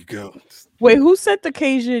 There you go. Wait, who sent the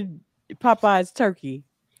Cajun Popeyes turkey?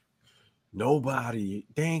 Nobody.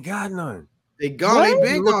 They ain't got none. They gone. What?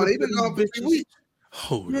 They been Look gone. at They been these gone for 3 bitches. weeks.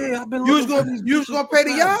 Hold Yeah, on. I've been You was looking for gonna these bitches pay the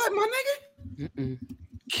for yard, forever. my nigga. Mm-mm. They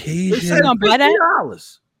Cajun said gonna buy that?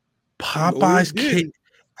 $50. Popeyes No, we didn't.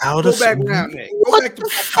 out Go of back down there. Go What back to the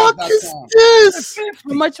fuck is Popeyes.com. this?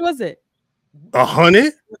 How much was it?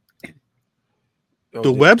 100? Yo,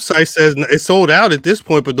 The dude, website says it's sold out at this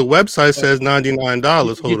point, but the website says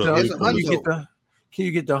 $99. can you Hold get up. It's let me a pull it. hundo. Can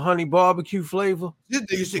you get the honey barbecue flavor? This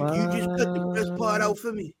nigga said, "Can you just cut the best part out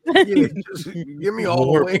for me?" Yeah, just give me all the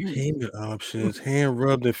More wings. payment options, hand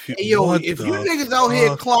rubbed and Hey, yo, what if the you niggas out here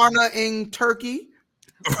fuck? Klarna-ing turkey,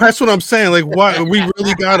 That's what I'm saying. Like, why we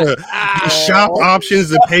really gotta shop options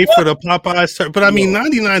to pay for the Popeyes? But I mean,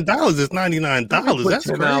 $99 is $99. That's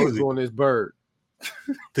 $10 crazy. on this bird.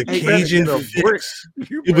 The Hey, Cajun better get a brick. fix.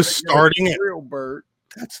 You It was better get a starting at. real bird.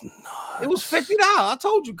 That's nuts. It was $50. I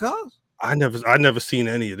told you, cuz. I never seen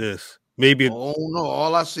any of this. Maybe oh no,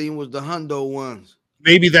 all I seen was the hundo ones.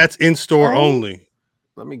 that's in store Oh. only.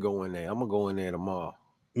 Let me go in there. I'm gonna go in there tomorrow.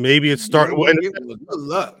 Maybe it's start. You Well, know, and good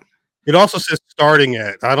luck. it also says starting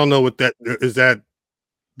at. I don't know what that is. That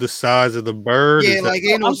the size of the bird? Yeah, Is that- like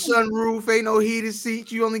ain't no I'm- sunroof, ain't no heated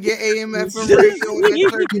seats. You only get AM, FM radio. And that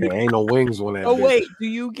turkey. There ain't no wings on that. Oh bitch.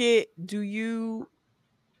 wait,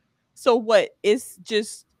 so what? It's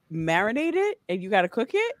just marinated and you gotta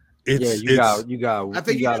cook it? it's you got. I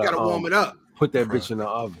think you just gotta warm it up. Put that bitch in the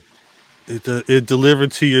oven. it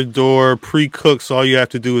delivered to your door pre-cooked. So all you have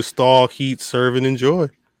to do is thaw, heat, serve, and enjoy.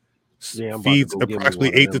 Yeah, I'm about to Feeds go get me approximately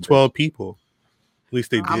one of 8 to them 12 people. At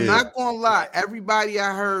least they I'm did. not gonna lie. Everybody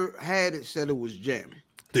I heard had it said it was jamming.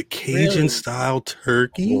 The Cajun style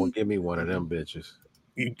turkey. Boy, give me one of them bitches.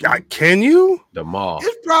 Can you? The mall.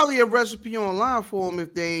 There's probably a recipe online for them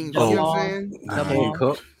if they ain't. You know what I'm saying? I can't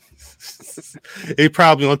cook. They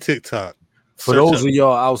probably on TikTok. For those of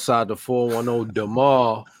y'all outside the 410,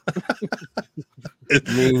 Demar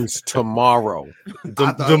means tomorrow. I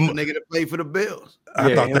thought it was the nigga that played for the Bills.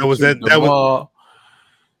 I thought that was too. that. That was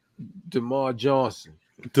Demar Johnson.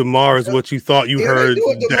 Demar is what you thought you heard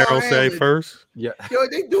Daryl say first. Yeah. Yo,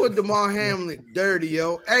 they doing Damar Hamlin dirty,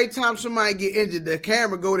 yo. Every time somebody get injured, the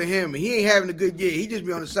camera go to him, and he ain't having a good year. He just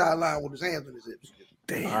be on the sideline with his hands on his hips.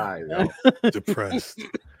 Damn. Depressed.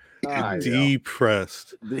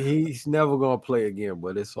 Depressed. He's never gonna play again,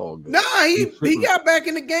 but it's all good. Nah, he got back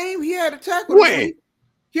in the game. He had a tackle When? this week.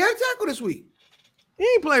 He had a tackle this week. He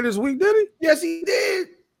ain't played this week, did he? Yes, he did.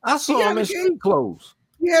 I saw him in street clothes.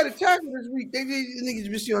 He had a tackle this week. They niggas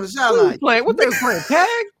been see on the Who sideline. playing? What they was playing?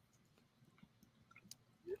 Tag?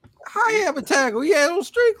 How you have a tackle? He had on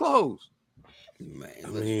street clothes. Man, I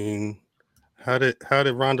mean, how did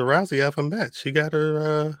Ronda Rousey have a match? She got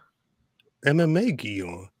her MMA gi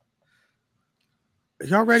on.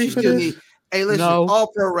 Y'all ready for this? Hey, listen, No. all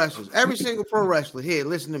pro wrestlers, every single pro wrestler here,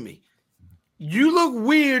 listen to me. You look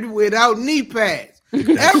weird without knee pads.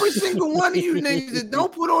 Every single one of you niggas that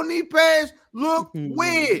don't put on knee pads look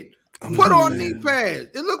weird. Put on knee pads.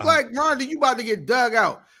 It look like Ronda, you about to get dug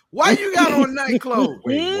out. Why you got on night clothes?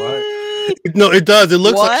 Wait, what? No, it does. It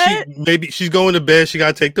looks like What? maybe she's going to bed. She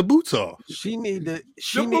got to take the boots off. She need to.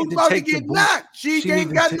 She The need boots to about to take the get boots. knocked. She She ain't need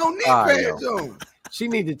to got take- no knee All right, pads yo. on. She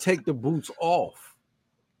need to take the boots off.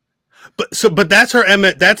 But that's her.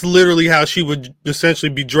 That's literally how she would essentially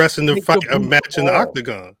be dressing to Take fight the a boots match in the off.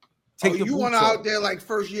 octagon. Take the You boots want her off. out there like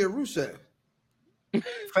first year Rusev.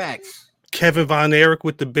 Facts. Kevin Von Erich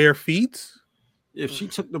with the bare feet. If she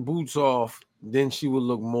took the boots off, then she would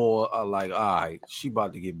look more like, all right, she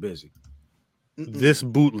about to get busy. This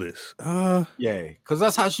bootless. Yeah, because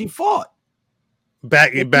that's how she fought.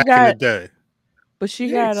 Back But you in the got- day. But she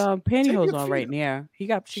Yes. got Take pantyhose your on feet right up. now. She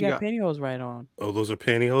got pantyhose right on. Oh, those are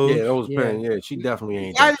pantyhose. Yeah, those Yeah. pants. Yeah, she definitely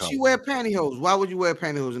ain't. Why that did she color. wear pantyhose? Why would you wear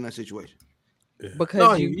pantyhose in that situation? Because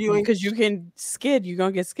No, you you ain't- because you can skid, you're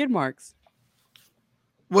gonna get skid marks.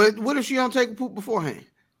 What if she don't take a poop beforehand?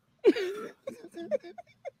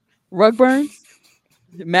 Rug burns,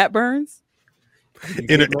 Matt Burns. You In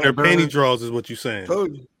get her Matt panty Burns? drawers is what you're saying.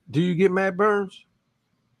 Told you. Do you get Matt Burns?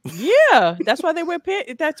 Yeah, that's why they wear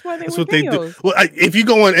That's why they That's wear what they do. pantyhose. Well, if you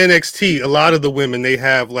go on NXT, a lot of the women they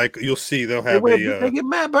have like you'll see they'll have They get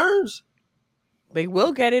Matt Burns. They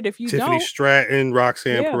will get it if you Tiffany don't. Stratton,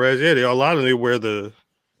 Roxanne Yeah. Perez. Yeah, a lot of them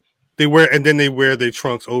they wear and then they wear their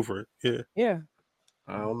trunks over it. Yeah, Yeah.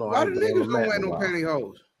 I don't know. Why I do haven't been niggas on don't Matt wear in a no while.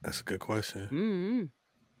 pantyhose? that's a good question. Mm-hmm.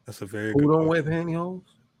 That's a very Who good don't question. wear pantyhose?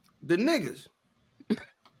 The niggas.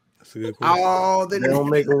 That's a good question. Oh, the They don't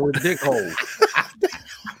make them with dick holes.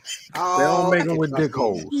 They don't make them with dick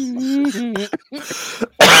holes.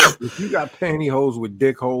 If you got pantyhose with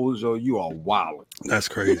dick holes, or you are wild. That's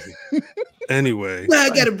crazy. Anyway,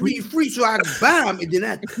 Well, I gotta breathe free so I can buy them, and then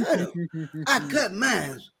I cut them. I cut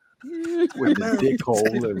mine. With the dick hole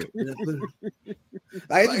in it.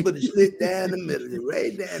 I just put the slit down the middle,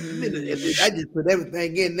 right down the middle. And then I just put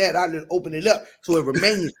everything in that. I just open it up so it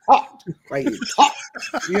remains taut, right here, taut.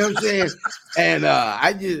 You know what I'm saying? And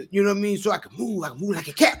I just, you know what I mean? So I can move like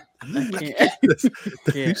a cat. I move like a cat.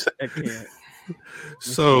 I can't.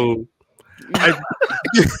 so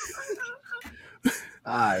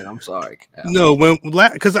All right, I'm sorry. Cal. no,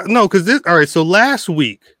 because this. All right, so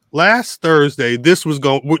last Thursday, this was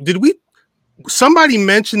going. Did we? Somebody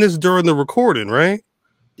mentioned this during the recording, right?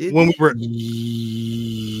 Did When we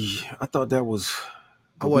you? were. I thought that was.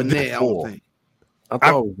 I wasn't there, I don't before. think. I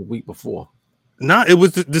thought it was the week before. No, it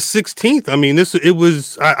was the 16th. I mean, it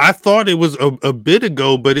was. I thought it was a bit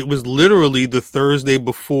ago, but it was literally the Thursday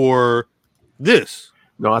before this.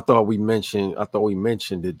 No, I thought we mentioned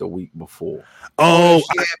it the week before. Oh,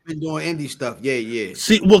 she had been doing indie stuff. Yeah.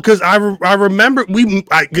 see, well, because I remember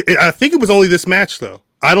I think it was only this match though.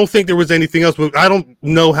 I don't think there was anything else. But I don't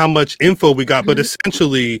know how much info we got. But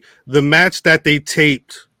essentially, the match that they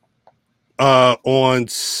taped on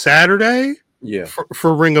Saturday Yeah.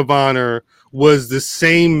 for Ring of Honor was the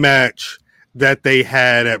same match that they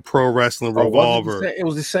had at Pro Wrestling Revolver. It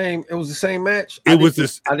was the same. It was the same match. It was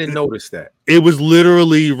this. I didn't notice that. It was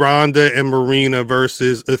literally Ronda and Marina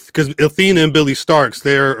versus because Athena and Billy Starks.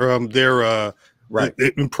 They're Right.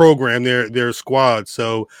 in program their squad.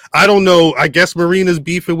 So I don't know. I guess Marina's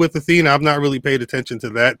beefing with Athena. I've not really paid attention to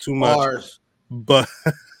that too much, Bars. but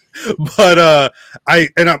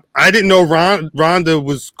I didn't know Ronda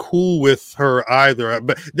was cool with her either.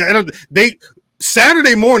 But they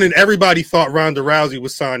Saturday morning, everybody thought Ronda Rousey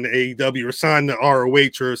was signed to AEW or signed to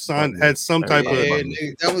ROH or had some type Yeah, of.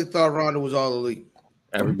 niggas definitely thought Ronda was all elite.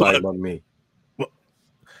 Everybody but me.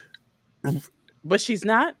 But she's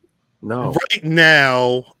not. No. Right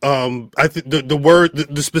now, I think the word,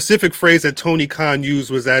 the specific phrase that Tony Khan used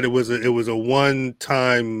was that it was a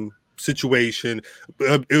one-time situation.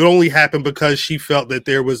 It only happened because she felt that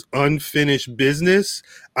there was unfinished business.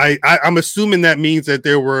 I'm assuming that means that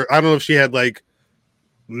there were, I don't know if she had like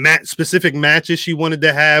specific matches she wanted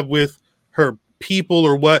to have with her people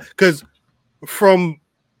or what, because from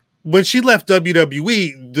when she left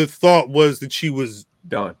WWE, the thought was that she was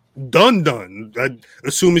Done. done. I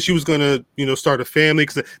assuming she was gonna, start a family,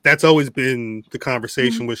 because that's always been the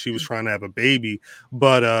conversation where she was trying to have a baby.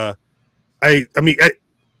 But I mean,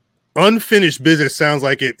 unfinished business sounds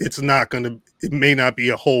like it may not be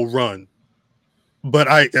a whole run. But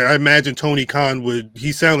I imagine Tony Khan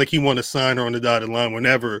he sound like he want to sign her on the dotted line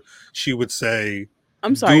whenever she would say,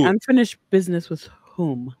 I'm sorry, do it. unfinished business with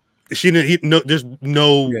whom? She didn't. There's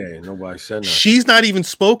no. Yeah, nobody said nothing. She's not even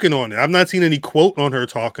spoken on it. I've not seen any quote on her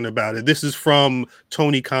talking about it. This is from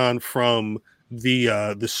Tony Khan from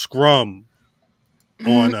the Scrum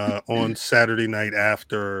on Saturday night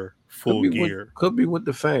after Full Gear. Could be with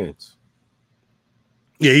the fans.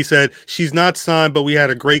 Yeah, he said she's not signed, but we had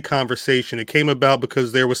a great conversation. It came about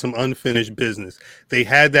because there was some unfinished business. They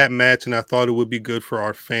had that match, and I thought it would be good for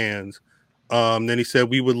our fans. Then he said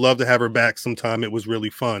we would love to have her back sometime. It was really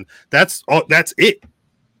fun. That's all. That's it.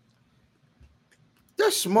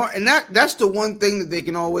 That's smart, and that's the one thing that they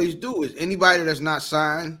can always do is anybody that's not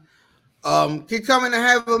signed can come in and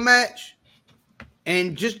have a match,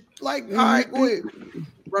 and just like, all right, go ahead,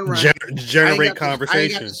 run around, generate conversation. I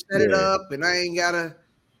ain't got to set it up, and I ain't gotta.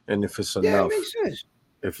 And if it's Yeah, enough, it makes sense.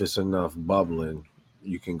 if it's enough bubbling,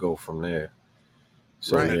 you can go from there.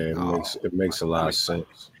 So Right. yeah, it makes a lot of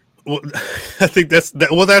sense. Well, I think that's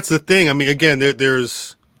the thing. I mean, again,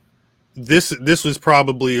 there's this was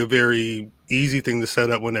probably a very easy thing to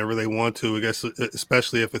set up whenever they want to, I guess,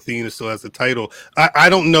 especially if Athena still has the title. I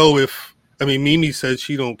don't know if, I mean, Mimi said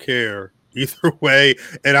she don't care either way,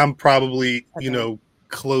 and I'm probably,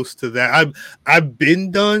 close to that. I've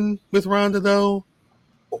been done with Ronda though.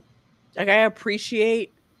 Like, I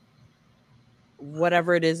appreciate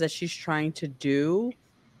whatever it is that she's trying to do.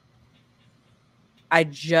 I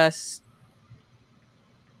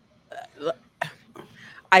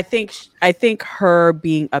think her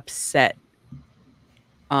being upset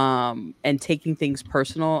and taking things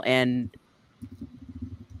personal, and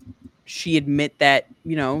she admit that,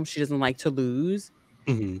 she doesn't like to lose.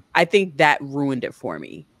 Mm-hmm. I think that ruined it for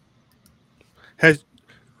me.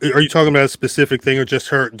 Are you talking about a specific thing, or just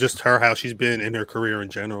her how she's been in her career in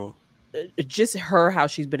general? Just her, how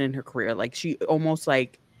she's been in her career. Like, she almost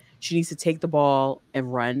like she needs to take the ball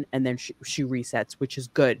and run, and then she resets, which is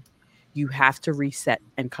good. You have to reset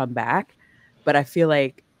and come back. But I feel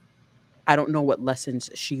like I don't know what lessons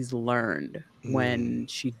she's learned when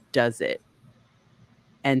she does it.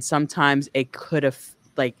 And sometimes it could have,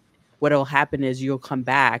 like, what'll happen is you'll come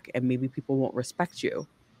back and maybe people won't respect you.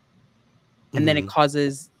 And then it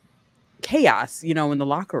causes chaos, in the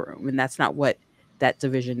locker room. And that's not what that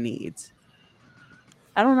division needs.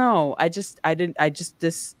 I don't know.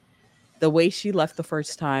 The way she left the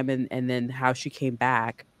first time and then how she came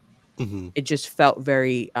back, it just felt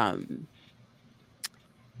very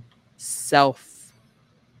self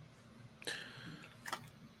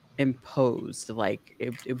imposed. Like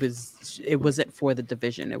it wasn't for the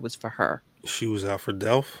division, it was for her. She was out for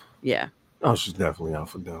Delph. Yeah. Oh, she's definitely out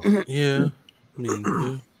for Delph. Yeah, I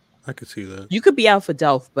mean, I could see that. You could be out for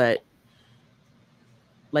Delph, but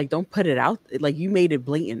like, don't put it out. Like, you made it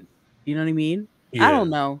blatant. You know what I mean? Yeah. I don't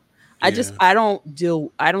know. I don't do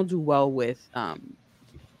well with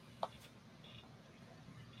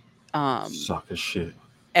Sucker shit.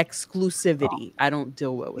 exclusivity. I don't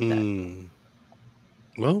deal well with that.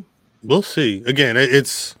 Well, we'll see. Again,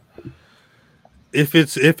 if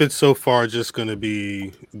it's so far just going to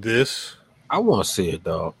be this. I want to see it,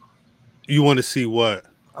 dog. You want to see what?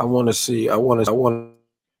 I want to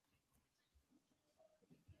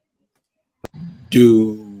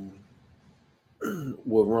do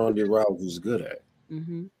what Ronda Rousey's good at.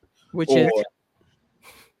 Which is,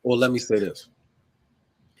 or let me say this.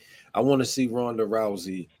 I want to see Ronda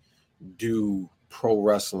Rousey do pro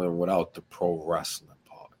wrestling without the pro wrestling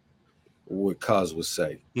part. What Cuz would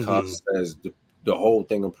say. Cuz says the whole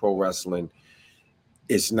thing of pro wrestling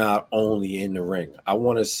is not only in the ring. I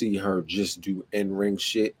want to see her just do in-ring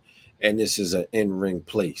shit, and this is an in-ring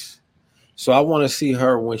place. So I want to see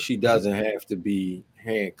her when she doesn't have to be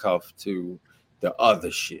handcuffed to the other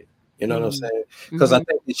shit. You know what I'm saying? Because I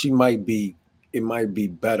think that it might be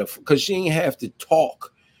better because she didn't have to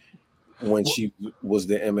talk when she was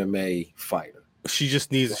the MMA fighter. She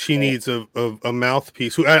just needs a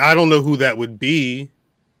mouthpiece. I don't know who that would be.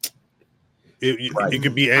 It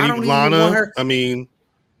could be I any don't even want Lana. her. I mean,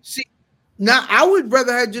 See, now I would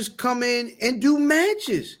rather her just come in and do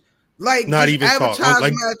matches, like not just even talk. advertise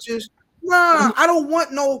Like, matches. Nah, I don't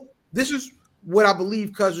want no. This is what I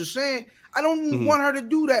believe Cuz was saying. I don't want her to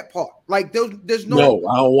do that part. Like there's no. No,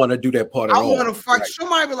 I don't want to do that part at I all. want to fight Right.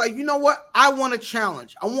 somebody. Be like, you know what? I want a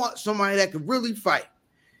challenge. I want somebody that could really fight.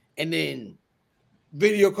 And then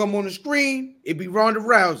video come on the screen. It'd be Ronda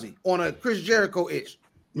Rousey on a Chris Jericho itch.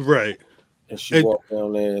 right. And she walked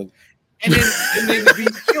down there. And then it'd be,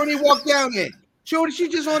 she don't even walk down there. She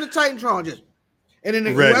just on the Titantron just. And then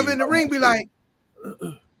Ready. whoever in the ring be like.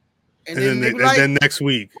 And then next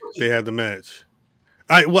week they had the match.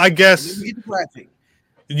 I guess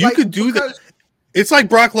you could do that. It's like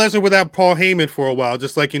Brock Lesnar without Paul Heyman for a while,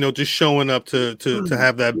 just like just showing up to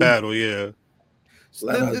have that battle. Yeah.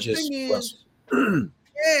 The thing is,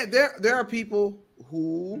 yeah, there are people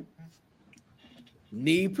who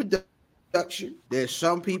need production. There's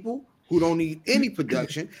some people who don't need any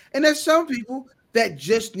production, and there's some people that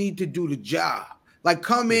just need to do the job. Like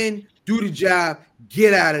come in, do the job,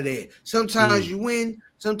 get out of there. Sometimes you win,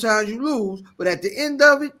 sometimes you lose, but at the end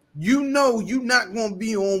of it, you're not going to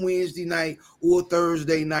be on Wednesday night or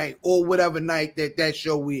Thursday night or whatever night that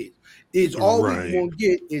show is. It's all we're going to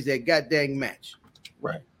get is that goddamn match.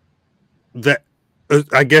 Right. That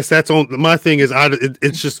I guess that's on my thing is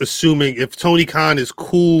it's just assuming if Tony Khan is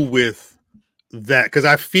cool with that, because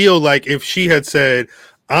I feel like if she had said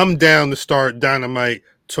I'm down to start Dynamite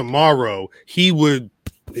tomorrow, he would.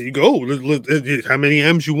 There you go. How many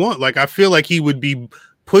M's you want? Like I feel like he would be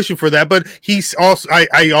pushing for that, but he's also.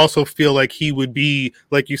 I also feel like he would be,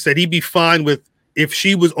 like you said, he'd be fine with if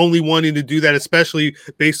she was only wanting to do that, especially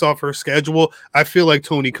based off her schedule. I feel like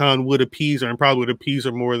Tony Khan would appease her and probably would appease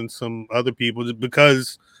her more than some other people just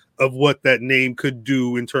because of what that name could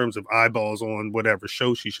do in terms of eyeballs on whatever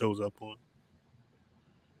show she shows up on.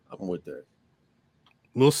 I'm with that.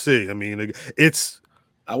 We'll see. I mean,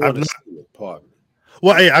 I want to see it, pardon.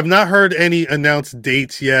 Well, hey, I've not heard any announced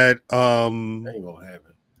dates yet. Ain't gonna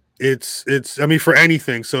happen. It's I mean for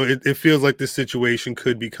anything, so it feels like this situation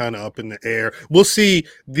could be kind of up in the air. We'll see.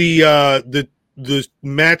 The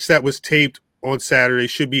match that was taped on Saturday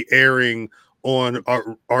should be airing on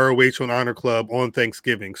ROH on Honor Club on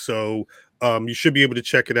Thanksgiving, so you should be able to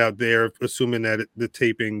check it out there, assuming that the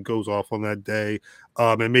taping goes off on that day,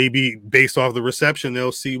 and maybe based off the reception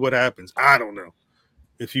they'll see what happens. I don't know.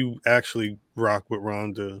 If you actually rock with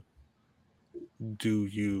Ronda, do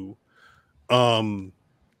you?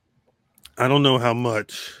 I don't know how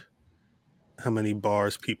many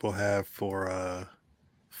bars people have for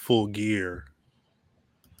Full Gear.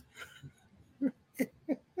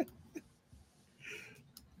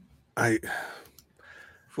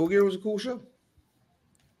 Full Gear was a cool show.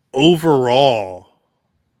 Overall,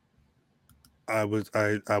 I was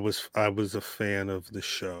a fan of the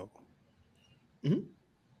show. Mm-hmm.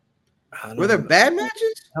 Were there bad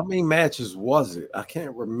matches? How many matches was it? I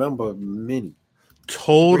can't remember many.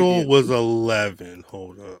 Total was 11.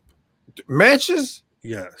 Hold up. Matches?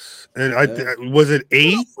 Yes. And was it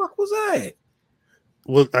 8? What the fuck was that?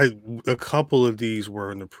 Well, a couple of these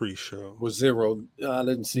were in the pre-show. Was 0? I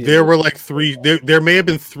didn't see. There were like 3. There may have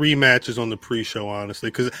been 3 matches on the pre-show, honestly,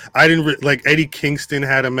 because I didn't like Eddie Kingston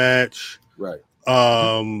had a match. Right.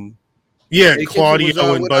 Yeah, Eddie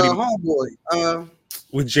Claudio and Buddy Homeboy.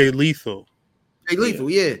 With Jay Lethal. Jay Lethal,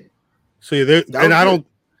 yeah. So yeah, and I don't.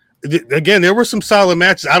 Again, there were some solid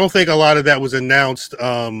matches. I don't think a lot of that was announced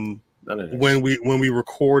when we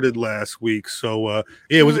recorded last week. So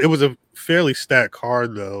yeah, it was a fairly stacked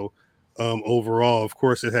card though. Overall, of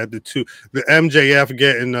course, it had the MJF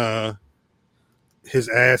getting his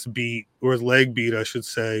ass beat or his leg beat, I should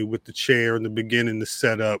say, with the chair in the beginning to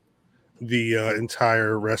set up the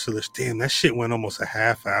entire rest of this. Damn, that shit went almost a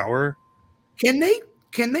half hour. Can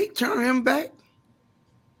they turn him back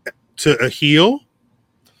to a heel?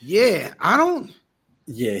 Yeah, I don't.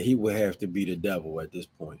 Yeah, he would have to be the devil at this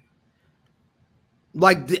point.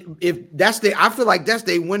 Like, I feel like that's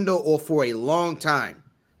their window, or for a long time.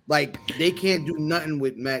 Like, they can't do nothing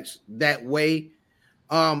with Max that way.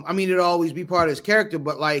 I mean, it'll always be part of his character,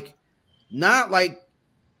 but like, not like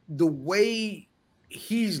the way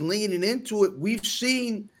he's leaning into it. We've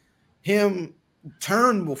seen him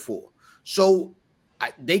turn before, so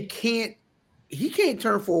he can't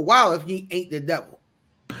turn for a while if he ain't the devil.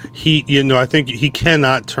 I think he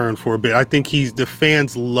cannot turn for a bit. I think the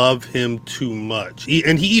fans love him too much. He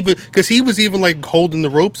was even like holding the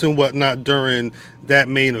ropes and whatnot during that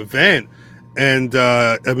main event. And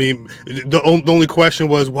I mean, the only question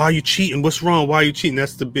was, why are you cheating? What's wrong? Why are you cheating?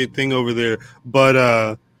 That's the big thing over there.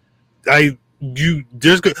 But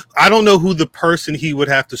I don't know who the person he would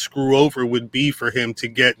have to screw over would be for him to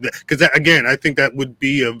get that, because again, I think that would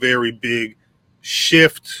be a very big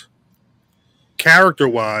shift character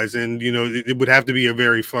wise, and it would have to be a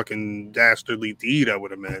very fucking dastardly deed, I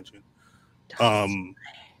would imagine.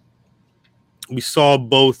 We saw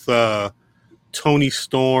both Toni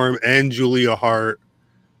Storm and Julia Hart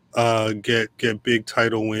get big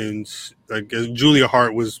title wins. I guess Julia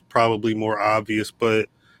Hart was probably more obvious, but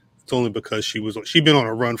it's only because she'd been on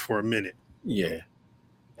a run for a minute. Yeah,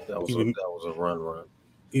 that was a run.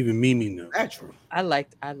 Even Mimi knew. Natural. I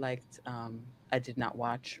liked. I did not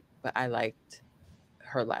watch, but I liked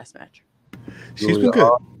her last match. She's been good.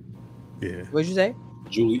 Hart. Yeah. What'd you say?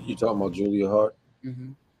 You talking about Julia Hart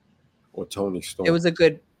or Toni Storm? It was a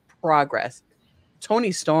good progress.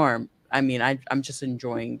 Toni Storm. I mean, I'm just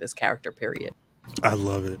enjoying this character. Period. I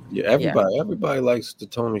love it. Yeah, everybody likes the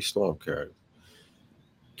Toni Storm character.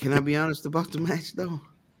 Can I be honest about the match though?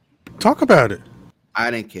 Talk about it. I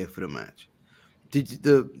didn't care for the match. Did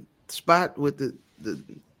the spot with the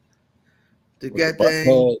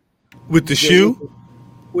goddamn with the shoe?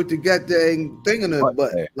 With the goddamn thing in her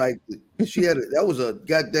butt. Like she had that was a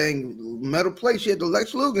goddamn metal plate. She had the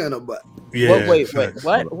Lex Luger in her butt. Yeah. Wait.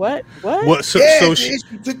 What? So she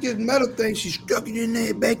took this metal thing, she stuck it in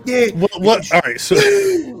there back there. What? All right. So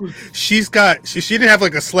she didn't have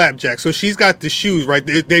like a slapjack. So she's got the shoes, right?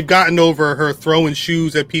 They've gotten over her throwing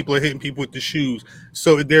shoes at people and hitting people with the shoes.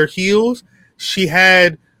 So their heels, she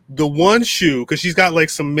had the one shoe, because she's got like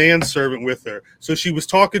some manservant with her. So she was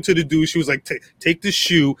talking to the dude. She was like, take the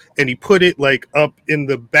shoe, and he put it like up in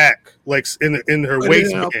the back, like in her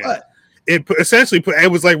waistband.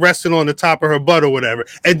 It was like resting on the top of her butt or whatever.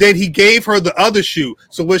 And then he gave her the other shoe.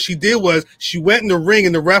 So what she did was she went in the ring,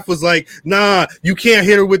 and the ref was like, nah, you can't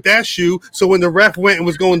hit her with that shoe. So when the ref went and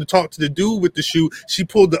was going to talk to the dude with the shoe, she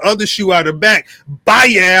pulled the other shoe out of her back,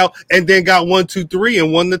 and then got 1, 2, 3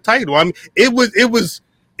 and won the title. I mean,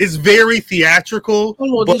 it's very theatrical.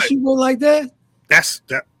 Hold on, did she win like that? That's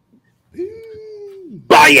that.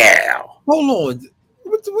 Bayal. Hold on.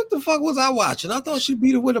 What the fuck was I watching? I thought she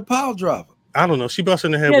beat her with a power driver. I don't know. She busted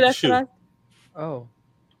in the head with the shoe.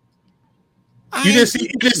 You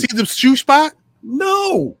didn't see the shoe spot?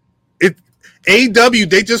 No. AEW,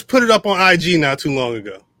 they just put it up on IG not too long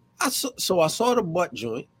ago. I saw the butt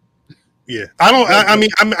joint. Yeah,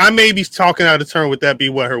 I may be talking out of turn with that be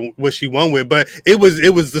what she won with, but it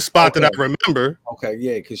was the spot that I remember. Okay,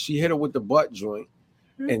 yeah, because she hit her with the butt joint,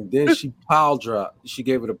 and then she pile drop. She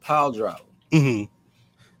gave it a pile drop, and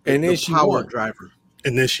then she won. Driver,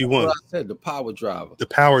 and then she won. I said the power driver. The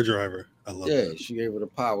power driver. I love it. Yeah, she gave it a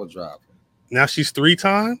power driver. Now she's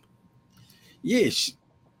 3-time. Yeah,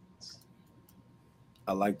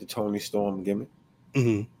 I like the Toni Storm gimmick.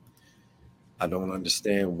 I don't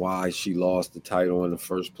understand why she lost the title in the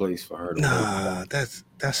first place for her. That's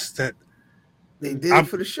that. They did it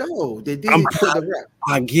for the show. They did it for the rep.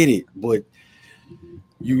 I get it, but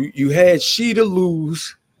you had Sheeta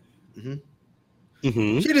lose.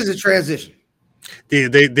 She does a transition. Yeah,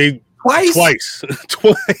 they twice.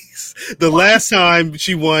 The last time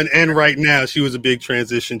she won, and right now she was a big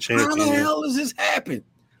transition champion. How the hell does this happen?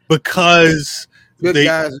 Because good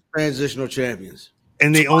guys are transitional champions,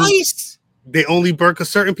 and they only book a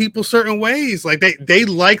certain people certain ways. Like they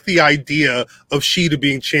like the idea of Sheeta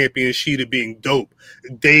being champion, Sheeta being dope.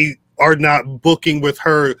 They are not booking with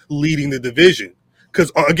her leading the division.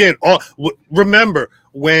 Because again, remember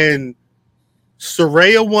when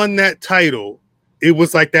Saraya won that title, it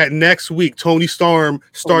was like that next week. Toni Storm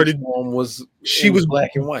started. Was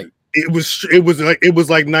black and white. It was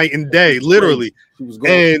like night and day, literally. She was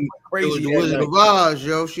going crazy. It was the Wizard of Oz,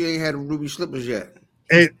 yo. She ain't had ruby slippers yet.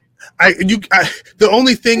 And the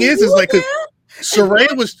only thing is like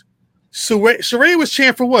Saraya was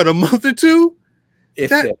champ for what, a month or two?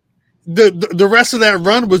 The rest of that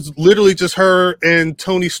run was literally just her and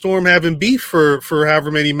Toni Storm having beef for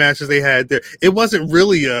however many matches they had there. It wasn't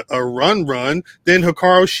really a run. Then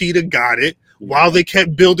Hikaru Shida got it while they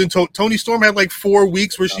kept building. Toni Storm had like 4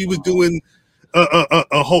 weeks where she was doing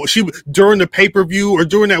a whole. She during the pay-per-view or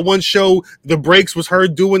during that one show, the breaks was her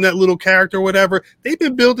doing that little character or whatever. They've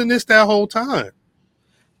been building this that whole time.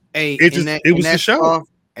 Hey, it was the show.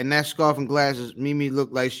 And that scarf and glasses, Mimi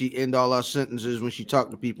looked like she end all our sentences when she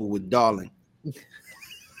talked to people with darling.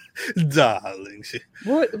 Darling.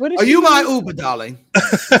 What are you my Uber, darling?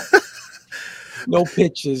 No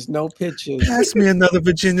pictures. Pass me another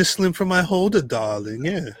Virginia Slim from my holder, darling.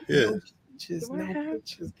 Yeah. No pictures.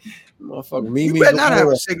 Motherfucker, Mimi. You better not have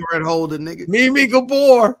a cigarette holder, nigga. Mimi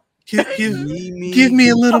Gabor. Give me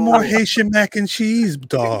a little more Haitian mac and cheese,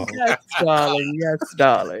 dog. Yes, darling. Yes,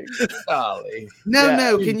 darling. Golly. No, Yeah.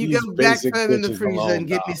 no. Can you These go back basic further in the bitches freezer alone, and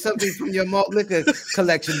get me dog. something from your malt liquor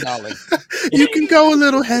collection, darling? You can go a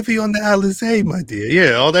little heavy on the Alizé, my dear.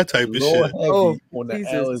 Yeah, all that type of Lord shit. heavy Oh, on the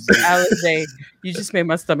Jesus. Alizé. Alizé, you just made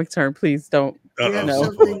my stomach turn. Please don't. Do you have No.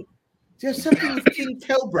 something? Do you have something with King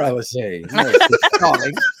Cobra? Alizé. No,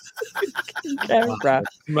 Darling. Cobra.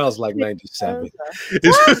 smells like 97.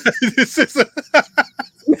 This is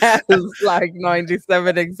Smells like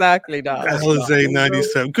 97 exactly, darling. Alizé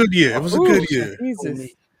 97. Good year. It was a good Ooh, year.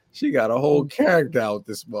 Jesus. She got a whole character out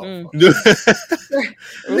this Mm. motherfucker.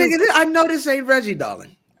 Nigga, I know this ain't Reggie,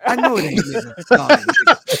 darling. I know it ain't nigga, darling.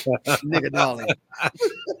 Nigga, darling.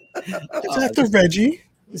 Is that the Reggie?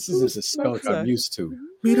 This is just a skunk I'm used to.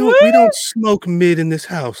 We don't smoke mid in this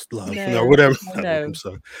house, love. No, No, whatever. no. I'm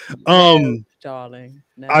sorry. No, darling.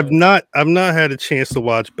 No. I've not had a chance to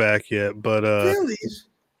watch back yet, but Phillies.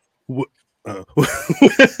 what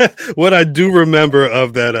I do remember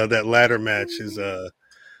of that ladder match is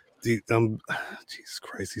Jesus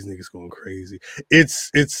Christ, these niggas going crazy.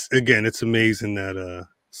 It's again, it's amazing that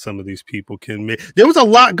some of these people can make. There was a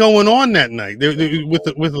lot going on that night. There with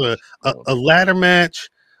a ladder match,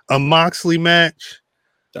 a Moxley match,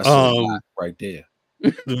 That's a lot right there.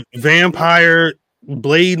 the vampire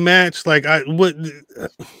blade match. Like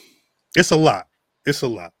it's a lot. It's a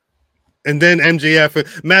lot. And then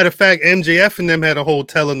MJF. Matter of fact, MJF and them had a whole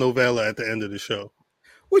telenovela at the end of the show.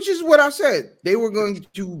 Which is what I said. They were going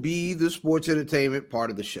to be the sports entertainment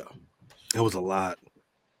part of the show. It was a lot.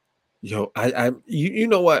 Yo, you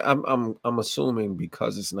know what? I'm assuming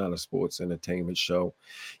because it's not a sports entertainment show,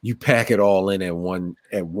 you pack it all in at one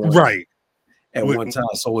Right. at one time.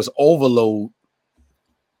 So it's overload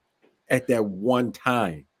at that one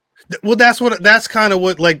time. Well, that's kind of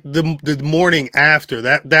what, like, the morning after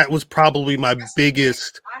that was probably my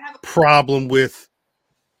biggest problem with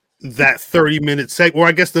that 30-minute segment, or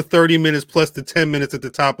I guess the 30 minutes plus the 10 minutes at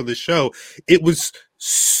the top of the show. It was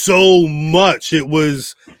so much. It's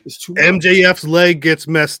too much. MJF's leg gets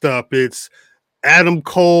messed up. It's Adam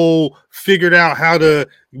Cole figured out how to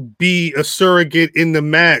be a surrogate in the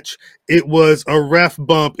match. It was a ref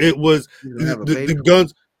bump. It was the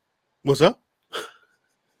guns. What's up?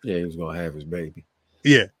 Yeah, he was gonna have his baby.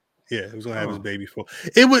 Yeah, he was gonna have his baby for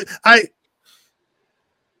it.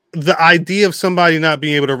 The idea of somebody not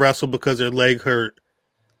being able to wrestle because their leg hurt,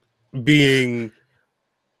 being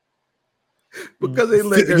because they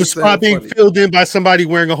leg the spot being filled in by somebody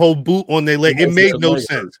wearing a whole boot on their leg. It made no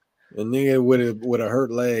sense. A nigga with a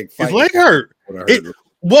hurt leg. His leg hurt.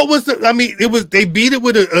 What was the? I mean, it was they beat it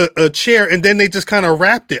with a chair and then they just kind of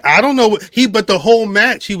wrapped it. I don't know but the whole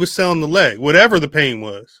match he was selling the leg, whatever the pain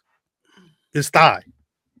was, his thigh.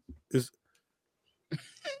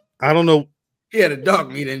 I don't know. He had a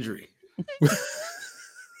dog meat injury.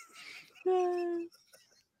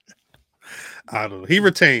 I don't know. He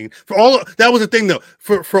retained for all. That was the thing though.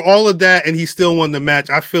 For all of that, and he still won the match.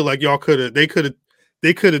 I feel like they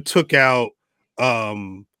could have took out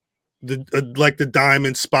the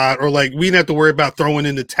diamond spot, or like we didn't have to worry about throwing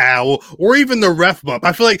in the towel or even the ref bump.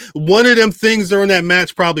 I feel like one of them things during that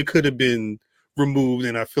match probably could have been removed,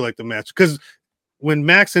 and I feel like the match, because when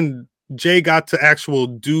Max and Jay got to actual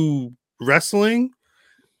do wrestling,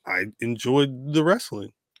 I enjoyed the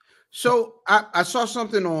wrestling. So I saw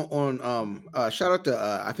something on shout out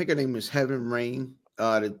to I think her name is Heaven Rain,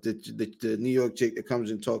 the New York chick that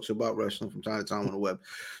comes and talks about wrestling from time to time on the web.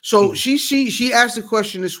 So she asked a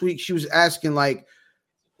question this week. She was asking, like,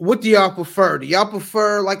 what do y'all prefer? Do y'all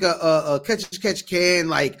prefer like a catch can,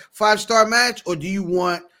 like 5-star match, or do you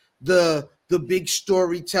want the big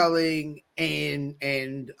storytelling and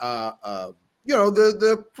you know,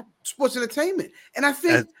 the sports entertainment? And I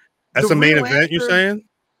think that's a main event, you're saying?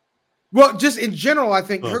 Well, just in general, I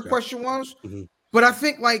think her question was, but I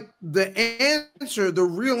think like the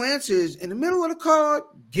real answer is in the middle of the card,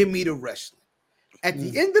 give me the wrestling. At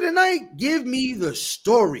the end of the night, give me the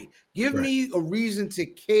story. Give me a reason to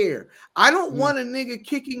care. I don't want a nigga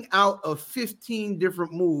kicking out of 15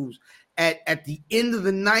 different moves at the end of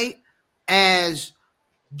the night as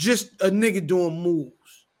just a nigga doing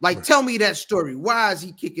moves. Like, tell me that story. Why is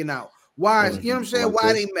he kicking out? Why is, you know what I'm saying? Why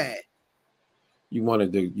are they mad? You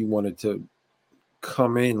wanted to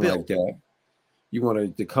come in like that. You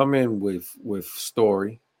wanted to come in with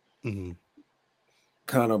story, kind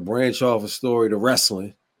of branch off a story to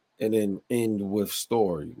wrestling, and then end with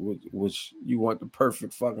story, which you want the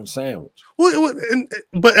perfect fucking sandwich.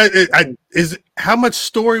 But how much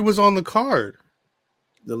story was on the card?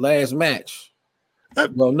 The last match.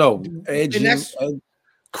 Well, no, Edge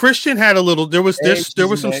Christian had a little. There was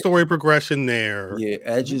some match. story progression there. Yeah,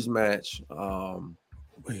 Edge's match.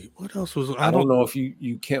 Wait, what else was? I don't know if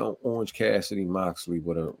you count Orange Cassidy Moxley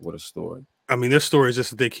with a story. I mean, their story is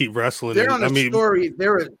just that they keep wrestling. They're on a story.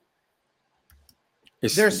 They're a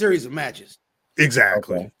series of matches.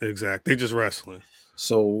 Exactly. Okay. Exactly. They just wrestling.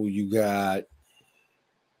 So you got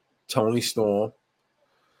Toni Storm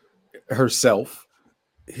herself.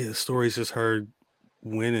 Yeah, the story's just her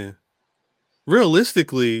winning.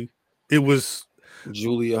 Realistically, it was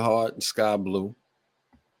Julia Hart and Sky Blue.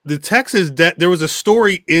 The Texas there was a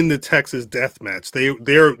story in the Texas death match.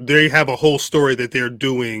 They have a whole story that they're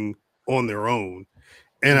doing on their own.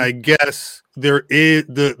 And I guess there is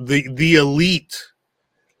the elite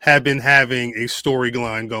have been having a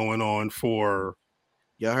storyline going on for.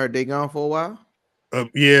 Y'all heard they gone for a while?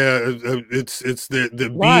 It's the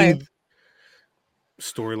Why? Bean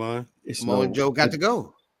storyline. Mo and Joe got to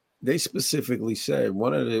go. They specifically said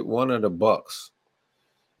one of the Bucks,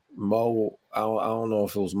 Mo. I don't know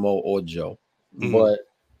if it was Mo or Joe, but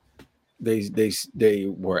they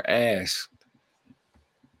were asked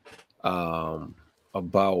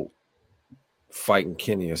about fighting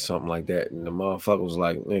Kenny or something like that, and the motherfucker was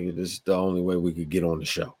like, "Nigga, this is the only way we could get on the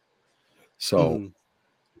show." So,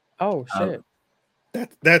 oh shit,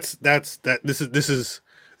 that's this is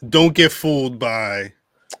don't get fooled by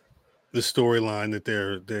the storyline that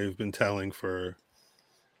they've been telling for.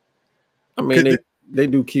 I mean, they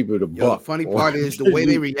do keep it a buck. The funny part is the way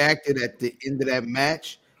they reacted at the end of that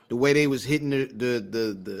match, the way they was hitting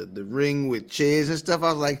the ring with chairs and stuff.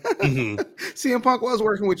 I was like, CM Punk was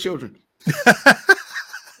working with children.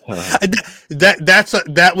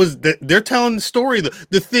 They're telling the story.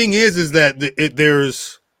 The thing is that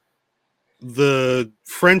there's the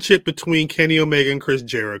friendship between Kenny Omega and Chris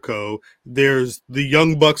Jericho. There's the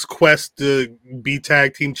Young Bucks quest to be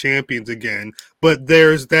tag team champions again, but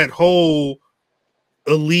there's that whole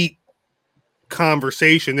elite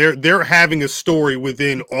conversation. They're having a story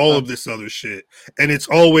within all of this other shit, and it's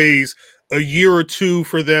always a year or two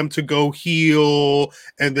for them to go heel,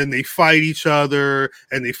 and then they fight each other,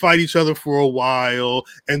 and they fight each other for a while,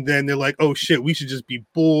 and then they're like, oh shit, we should just be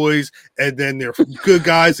boys, and then they're good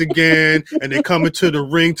guys again, and they come into the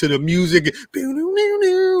ring to the music,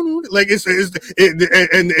 like it's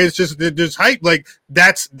just there's hype, like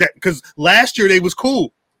that's that, because last year they was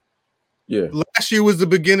cool. Yeah, last year was the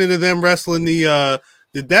beginning of them wrestling the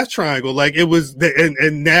Death Triangle, like it was,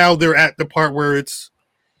 and now they're at the part where it's,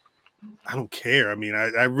 I don't care. I mean,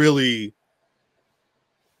 I really,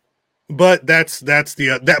 but I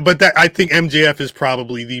think MJF is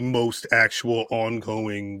probably the most actual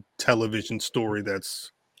ongoing television story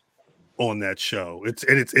that's on that show.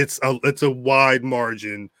 It's a wide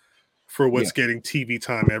margin for what's getting TV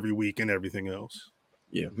time every week and everything else.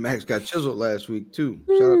 Yeah, Max got chiseled last week too.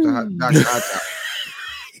 Shout out to Dr. Hot.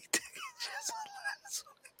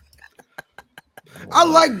 I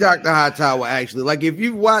like Dr. Hightower actually. Like if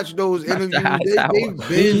you watch those interviews,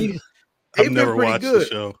 they've never been watched good. The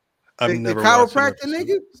show. I've never the chiropractor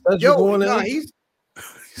nigga. He's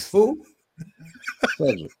who?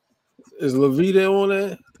 Is Levita on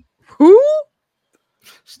that? Who?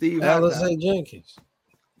 Steve Alice Jenkins.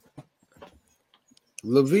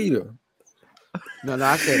 Levita. No,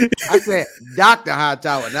 I said Dr.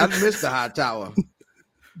 Hightower, not Mr. Hightower.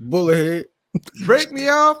 Bullethead. Break me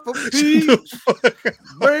off a piece.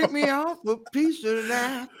 Break me off a piece of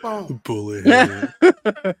that bone. Bullethead.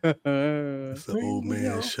 It's the old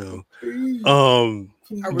man show.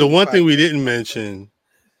 The one thing we didn't mention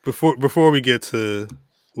before we get to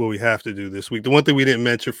what we have to do this week, the one thing we didn't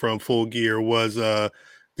mention from Full Gear was the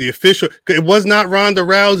official. It was not Ronda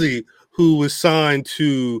Rousey who was signed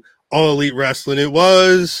to All Elite Wrestling. It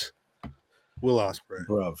was Will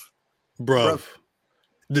Ospreay. Bruv.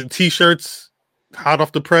 The t-shirts hot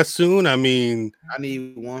off the press soon. I mean, I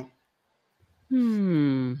need one.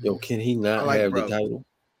 Yo, can he not have the title?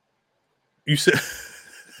 You said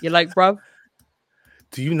you like bruv?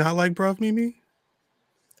 Do you not like bruv, Mimi?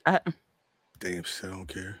 Damn, I don't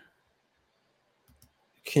care.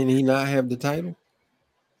 Can he not have the title?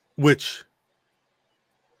 Which?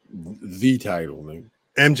 The title, man.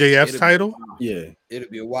 MJF's title? Yeah. It'll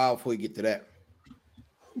be a while before we get to that.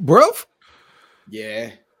 Bruv?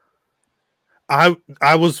 Yeah. I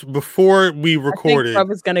was before we recorded. I think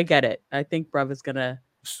Bruv is gonna get it. I think Bruv is gonna.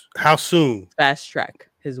 How soon? Fast track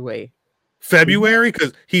his way. February,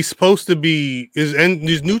 because he's supposed to be his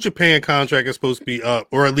New Japan contract is supposed to be up,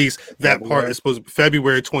 or at least that part is supposed to be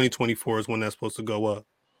February 2024 is when that's supposed to go up.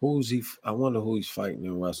 Who's he? I wonder who he's fighting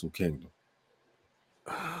in Wrestle Kingdom.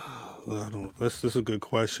 I don't. This is a good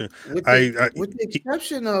question. With I the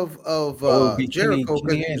exception of Oh, it'd be Jericho, Kenny because he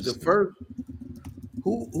was the Anderson. first.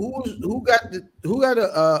 Who got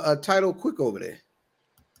a title quick over there?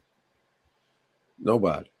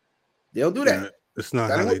 Nobody. They'll do yeah, that. it's not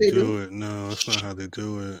That how ain't they what they do do. it. No, it's not how they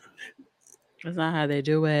do it. That's not how they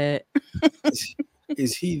do it.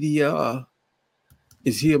 Is he the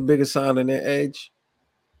is he a bigger sign than Edge?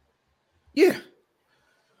 Yeah,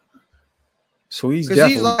 So he's 'Cause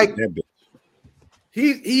definitely he's like- that big.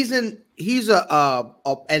 he's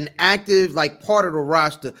an active like part of the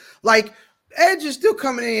roster. Like Edge is still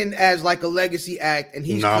coming in as like a legacy act, and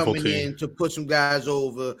he's coming Novelty. in to put some guys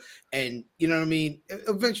over. And you know what I mean.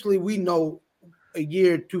 Eventually, we know a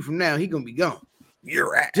year or two from now he's gonna be gone. You're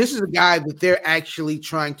right. This is a guy that they're actually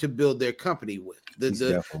trying to build their company with. He's The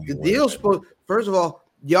definitely one deal of them. supposed. First of all,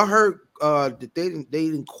 y'all heard that they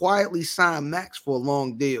didn't quietly sign Max for a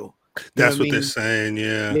long deal. You know That's what I they're mean? saying.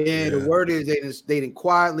 Yeah. Yeah, the word is they didn't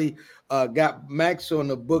quietly got Max on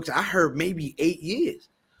the books. I heard maybe 8 years.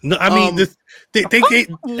 No, I mean, they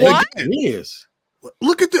What? again, Yes.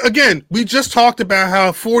 look at again. We just talked about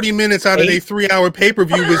how 40 minutes out of a 3-hour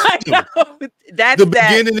pay-per-view was I him. know. That's The that.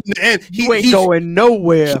 beginning and the end. You ain't He going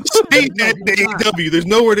nowhere. stayed at the AEW. There's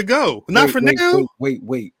nowhere to go. Not for now.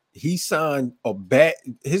 Wait. He signed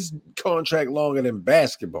his contract longer than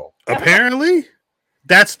basketball. Apparently,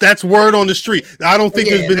 that's word on the street. I don't think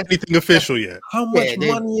there's been anything official yet. How much Yeah,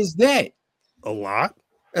 they- money is that? A lot.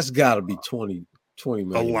 That's gotta be 20 A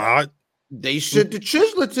million. lot. They sent the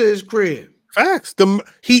Chisler to his crib. Facts.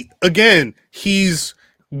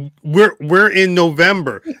 We're in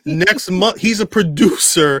November. Next month, he's a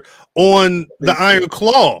producer on the Iron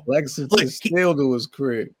Claw. Lexington Like, still to his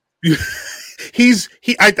crib.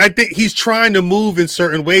 I think he's trying to move in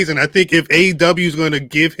certain ways, and I think if AEW is going to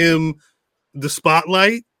give him the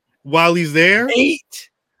spotlight while he's there, 8.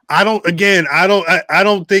 I don't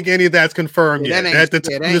think any of that's confirmed Yeah, yet that ain't- at the yeah,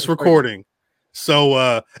 time that of this ain't recording.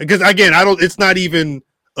 So because again, it's not even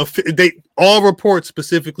all reports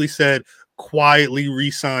specifically said quietly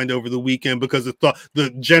re-signed over the weekend because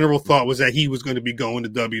the general thought was that he was going to be going to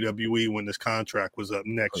WWE when this contract was up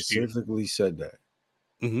next year. Specifically said that.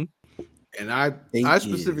 And I 8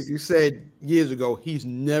 specifically said years ago he's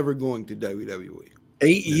never going to WWE.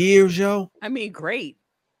 8 years, yo. I mean, great.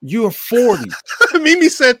 You're 40. Mimi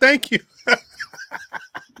said thank you.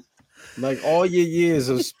 Like all your years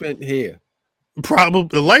are spent here.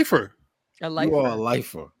 Probably a lifer. A life. You are a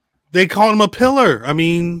lifer. They call him a pillar. I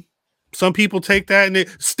mean, some people take that and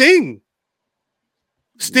Sting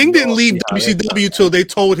didn't No, leave yeah, that's WCW not till they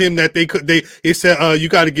told him that they said you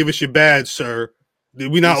got to give us your badge, sir.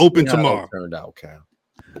 We're not You see open how that tomorrow. Turned out, Cal.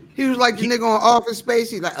 He was like the nigga on Office Space.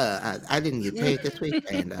 He's like, I didn't get paid this week,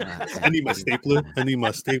 and I need my stapler.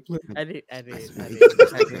 I did.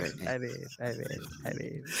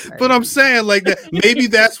 But I'm saying like that. Maybe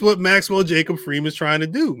that's what Maxwell Jacob Freeman's trying to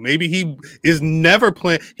do. Maybe he is never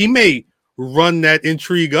playing. He may run that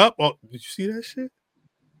intrigue up. Oh, did you see that shit?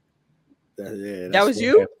 That was what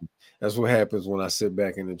you? happens. That's what happens when I sit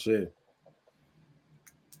back in the chair.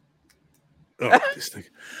 Oh, this thing.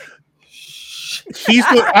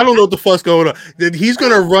 I don't know what the fuck's going on. That he's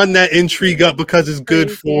gonna run that intrigue up because it's good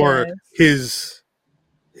Crazy for ass.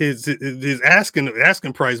 his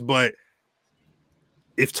asking price. But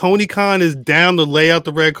if Tony Khan is down to lay out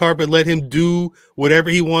the red carpet, let him do whatever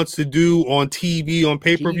he wants to do on TV, on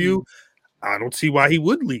pay-per-view, I don't see why he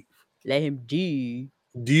would leave. Let him do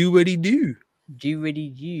what he do. what he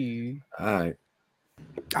do. All right.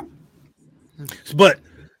 But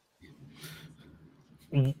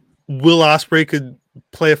Will Ospreay could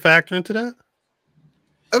play a factor into that?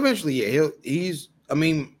 eventually, yeah, he's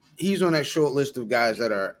on that short list of guys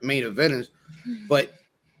that are main eventers, but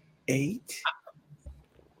 8.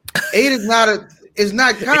 8 is not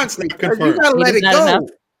concrete. confirmed. You gotta let Eight it is not go. enough.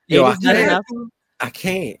 Yo, Eight is not enough. I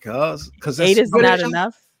can't, because 8 is not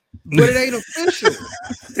enough. But it ain't official.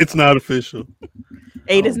 It's not official.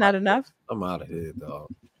 8 is not enough. I'm out of here, dog.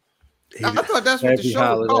 I thought that's what the Happy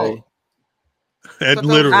show was holiday. called. And Happy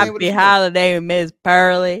literally, Happy holiday, Miss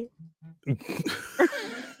Pearly.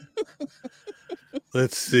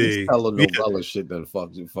 let's see. This telenovela shit done fuck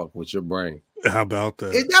with your brain. How about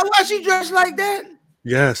that? Is that why she dressed like that?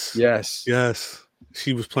 Yes. Yes. Yes.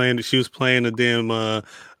 She was playing a damn Michelle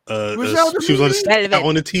she was on Velvet.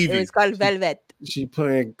 on the It TV. was called Velvet. She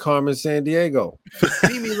playing Carmen San Diego.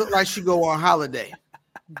 Mimi looked like she go on holiday.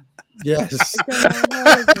 Yes.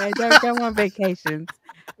 I don't go on vacations.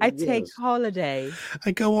 I take Yes. holiday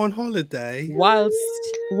I go on holiday. whilst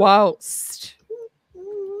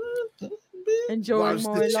enjoying Whilst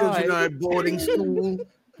my the children life. are at boarding school.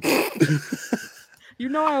 You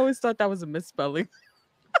know, I always thought that was a misspelling.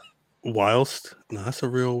 Whilst? No, that's a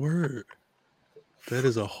real word. That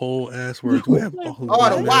is a whole ass word. Do we have all Oh,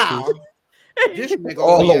 the the matches? wow. This nigga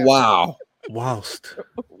All over the here. while. Whilst.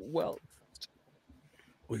 Well,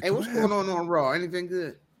 Wait, Hey, do what's I have- going on Raw? Anything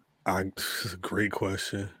good? This is a great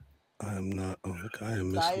question. I am not. Oh, look, I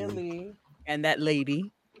am Xia missing. Li and that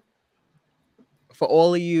lady. For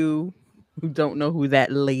all of you who don't know who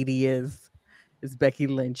that lady is Becky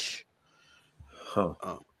Lynch. Huh.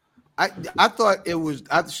 I thought it was.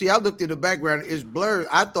 I looked at the background. It's blurred.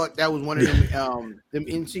 I thought that was one of them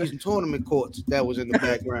in season tournament courts that was in the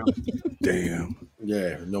background. Damn.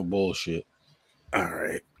 Yeah, no bullshit. All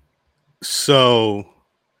right. So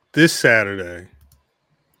this Saturday,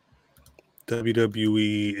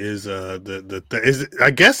 WWE is is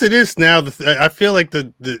I guess it is now. I feel like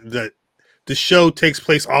the show takes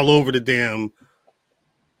place all over the damn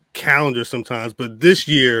calendar sometimes, but this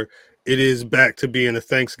year it is back to being a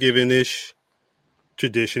Thanksgiving-ish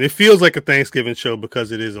tradition. It feels like a Thanksgiving show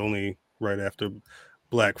because it is only right after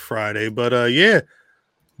Black Friday. But yeah,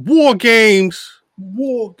 War Games.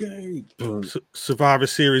 War game. Survivor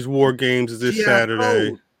Series War Games is this GI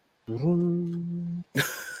Saturday. Code.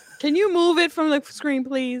 Can you move it from the screen,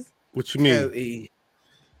 please? What you mean?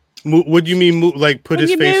 LE. What do you mean? Like put Can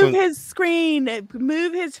his you face move on? his screen?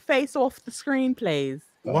 Move his face off the screen, please.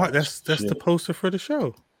 What? That's the shit. poster for the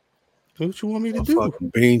show. What you want me to do? Fucking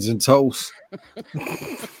beans and toast.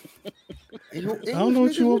 I don't know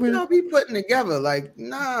what you want me to- y'all be putting together. Like,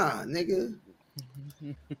 nah, nigga.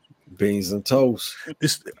 Beans and toast.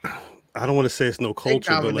 It's. I don't want to say it's no That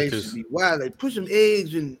culture, but like combination this be wild. Like, put some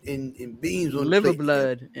eggs and beans on Liver the plate.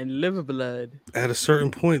 blood and liver blood. at a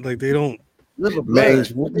certain point, like they don't. Liver blood.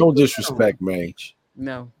 Mange, no disrespect, Mange.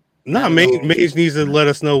 No. Nah, Not at Mage all. needs to let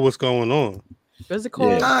us know what's going on. What's it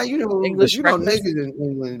called? Nah, you know, English niggas breakfast? in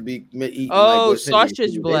England be eating Oh, what's in it.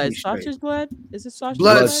 sausage They blood. be straight. Sausage blood? Is it sausage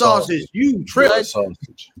Blood blood? sausage. You trip. Blood-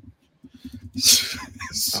 Sausage.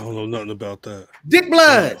 I don't know nothing about that. Dick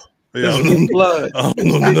blood. Yeah, I don't know, Blood. I don't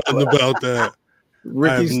know nothing about that. I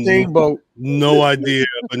Ricky have Steamboat. No idea,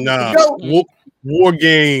 but nah. Go. War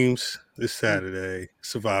Games this Saturday.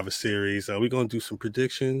 Survivor Series. Are we gonna do some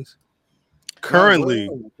predictions? Currently,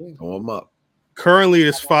 Throw him up.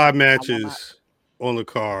 there's 5 matches on the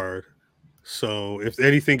card. So if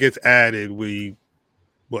anything gets added, we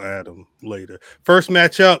will add them later. First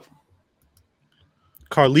matchup: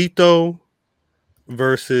 Carlito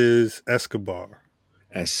versus Escobar.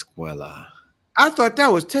 Escuela. I thought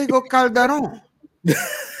that was Tego Calderon.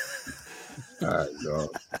 All right, yo.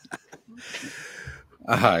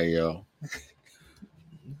 All right, yo.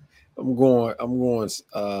 I'm going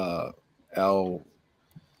L.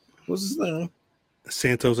 What's his name?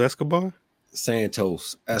 Santos Escobar.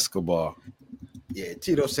 Santos Escobar. Yeah,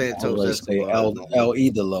 Tito I Santos. was say Escobar. El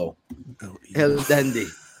Idolo. El Dandy.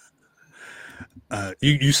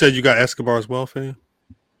 You said you got Escobar as well, fam?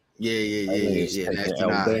 Yeah. Nasty El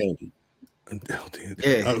Nine. Dandy.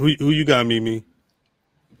 Yeah. Who you got, Mimi?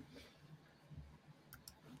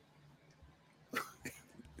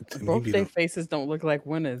 Both their faces don't look like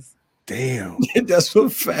winners. Damn, That's a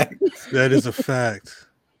fact. that is a fact.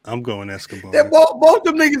 I'm going Escobar. They both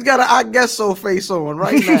them niggas got an I guess so face on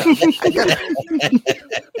right now.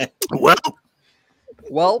 Well,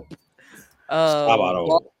 Welp.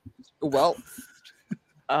 Sábado. Welp.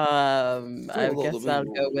 I guess I'll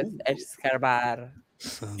go with Escobar.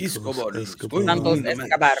 Escobar. Santos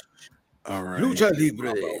Escobar. All right. Lucha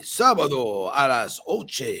Libre, sábado a las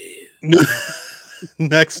 8.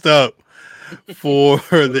 Next up for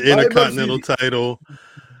the Intercontinental title,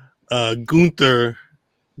 Gunther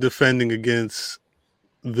defending against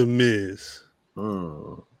The Miz.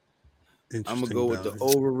 Mm. I'm gonna go with the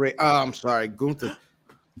Interesting overrated. I'm sorry, Gunther. balance.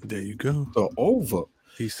 There you go. So over.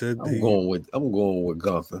 He said I'm going with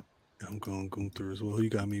Gunther. I'm going Gunther as well. Who you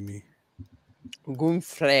got, Mimi?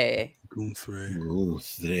 Gunther. Gunther.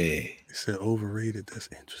 Gunther. He said overrated. That's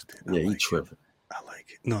interesting. I Yeah, he like it. tripping. I like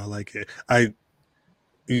it. No, I like it.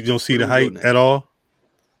 You don't see What the are we height doing at all?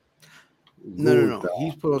 No.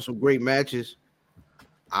 He's put on some great matches.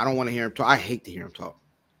 I don't want to hear him talk. I hate to hear him talk.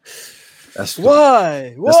 That's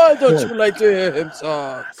Why? Why don't you like to hear him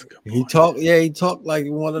talk? That's a good He point. talked. Yeah, he talked like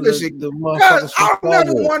one of Listen, the Because motherfuckers. I from never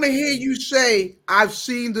Star Wars. want to hear you say I've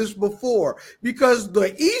seen this before because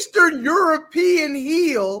the Eastern European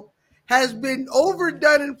heel has been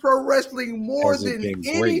overdone in pro wrestling more Has it than been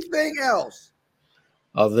great? anything else.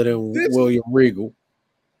 Other than This- William Regal,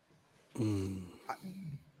 Mm.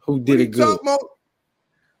 who did We it good. talking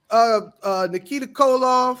about Nikita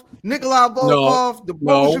Koloff, Nikolai Volkov, the no.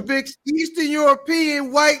 Bolsheviks, Eastern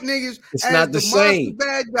European white niggas It's as not the monster same.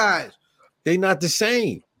 bad guys. They not the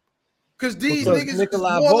same. Because these Because niggas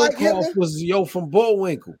Nikolai is more like Volkov Hitler. was from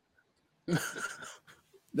Bullwinkle.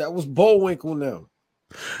 That was Bullwinkle now.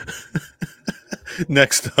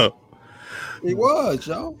 Next up. He was,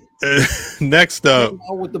 yo. Next up.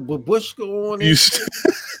 With the babushka on You it.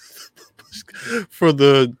 for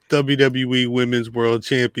the WWE Women's World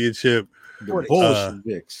Championship. The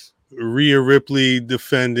Bolsheviks. Rhea Ripley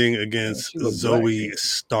defending against she look Zoe black.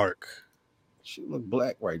 Stark. She look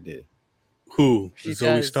black right there. Who? She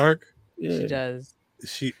Zoe does. Stark? Yeah. She does.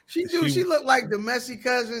 She looked like the messy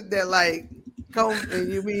cousin that like come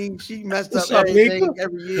and you mean she messed What's up up, everything Nika?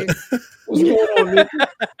 every year. What's going on, Nika?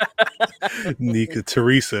 Nika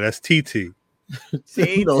Teresa. That's TT.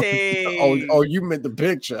 Tay No. Tay. Oh, you meant the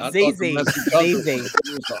picture. I thought the Zay messy cousin Zay. was what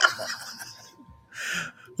you was talking about.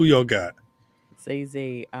 Who y'all got?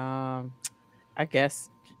 Zay. I guess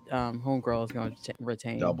Homegirl is going to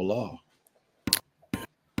retain. Double R.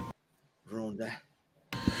 Ronda.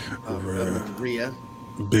 Rhea. Rhea.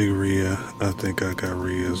 Big Rhea. I think I got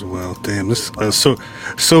Rhea as well. Damn, this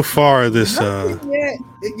so far this The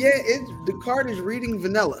card is reading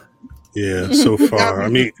vanilla. yeah, so far. I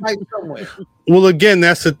mean, Type somewhere. well, again,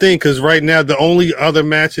 that's the thing because right now the only other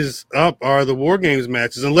matches up are the War Games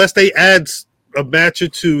matches, unless they add a match or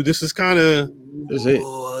two. This is kind of That's it.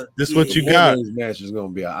 this is what you The got. women's match is gonna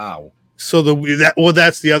be an hour. So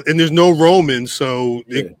that's the other, and there's no Roman, so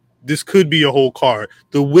Yeah. this could be a whole card.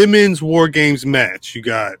 The women's War Games match, you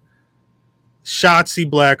got Shotzi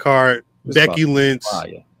Blackheart, It's Becky about Lynch,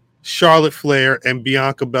 fire. Charlotte Flair, and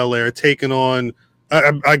Bianca Belair taking on.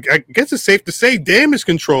 I guess it's safe to say Damage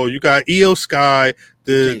Control. You got Io Sky,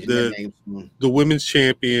 Changing their the names soon. the women's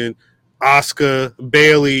champion, Asuka,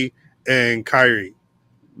 Bailey, and Kyrie.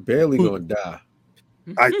 Barely gonna die.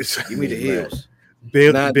 Give me the heels.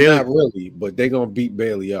 Bailey, Not really, but they gonna beat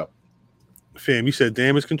Bailey up. fam, you said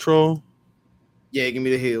Damage Control. Yeah, give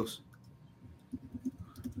me the heels.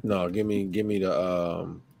 No, give me the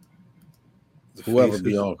The whoever faces.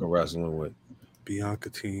 Bianca wrestling with. Bianca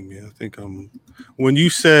team. Yeah, I think when you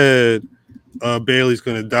said Bailey's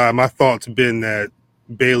gonna die, my thought's been that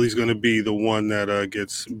Bailey's gonna be the one that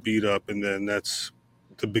gets beat up, and then that's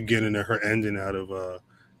the beginning of her ending out of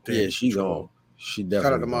Yeah, she Control. gone. She Shout out to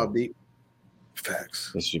definitely Mob gone. Deep.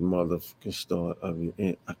 Facts. That's your motherfucking start of your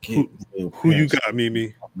end. I can't. Who you got,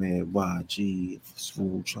 Mimi? Man, YG,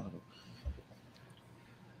 Swoon trying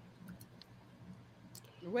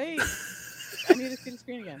to. Wait. I need to see the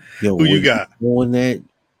screen again. Yo, Who you were got? doing that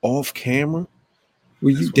off camera? Were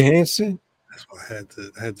you dancing? That's why I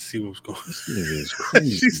had to see what was going on. This nigga is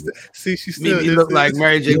crazy. She's still. Mimi looked like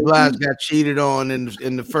Mary J. Blige got cheated on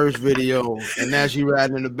in the first video, and now she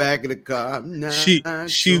riding in the back of the car. She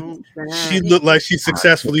looked like she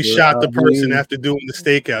successfully shot the person after doing the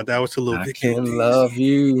stakeout. That was a little I victory. can love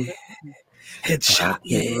you. Headshot. I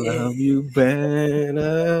can love you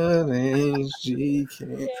better than she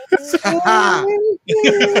can.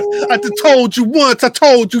 I told you once. I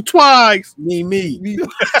told you twice. Me. Mimi,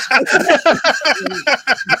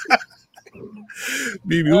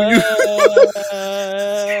 who you?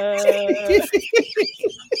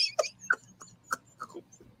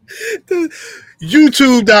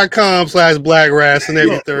 YouTube.com/Black Wrestling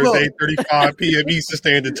every Look, Thursday, 35 p.m. Eastern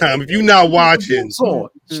Standard Time. If you're not watching, Boots on.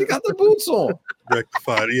 She got the boots on.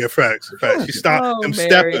 rectified. Yeah, facts. She stopped Oh, them Mary.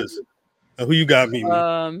 steppers. Who you got, Mimi?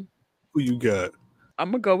 Who you got?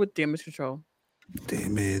 I'm gonna go with Damage Control.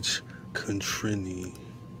 Damage Contrini.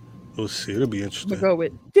 We'll see. It'll be I'm interesting. gonna go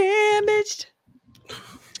with Damaged.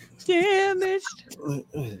 Too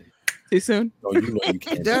soon? No, you know you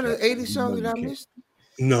can't. Is that do an 80s song You know that I you missed?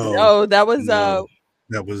 No, Oh, that was no,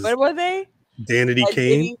 that was what were they? Danity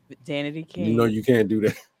Kane. Danity Kane. You know you can't do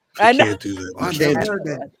that. I know. Can't do that. I You never can't. heard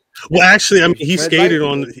that. Well, actually, I mean, he Red skated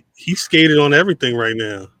light. on everything right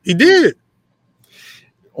now. He did.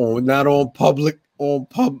 Not on public,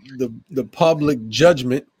 the public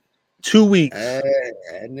judgment. 2 weeks. That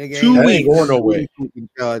nigga 2 That weeks. ain't going nowhere.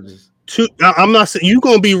 Charges. I'm not saying you're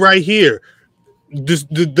gonna be right here.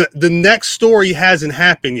 The next story hasn't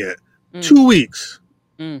happened yet. 2 weeks.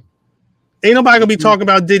 Mm. Ain't nobody gonna be talking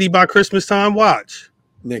about Diddy by Christmas time. Watch.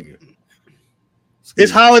 Nigga.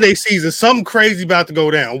 It's holiday season. Something crazy about to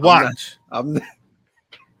go down. Watch. I'm not,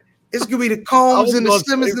 It's gonna be the I Combs was and the gonna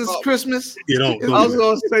Simmons say this something. Christmas. You don't I was do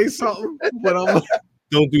that. gonna say something, but I'm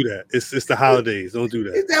Don't do that. It's the holidays. Don't do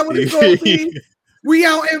that. Is that what it's gonna be? We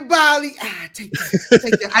out in Bali. Take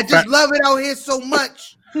that. I just love it out here so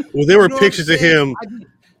much. Well, there were You know what pictures I'm of saying? him.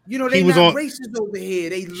 You know, He they was not on- racist over here.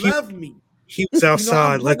 They love me. He was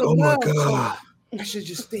outside, I'm like, from oh the my Bronx, so god. I should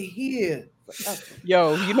just stay here.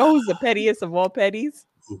 Yo, you know who's the pettiest of all petties?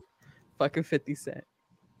 Who? Fucking 50 Cent.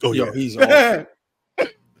 Oh Yo, yeah. he's awful.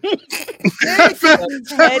 The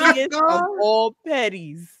pettiest of all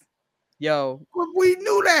petties. Yo, But we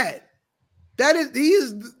knew that. He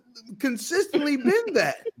has consistently been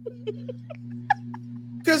that.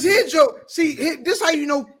 Because here's your this how you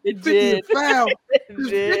know It 50 did. a foul. it 'Cause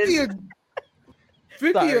did.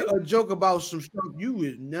 50 Sorry. a joke about some stuff you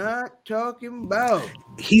is not talking about.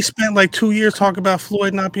 He spent like 2 years talking about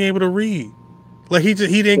Floyd not being able to read. Like he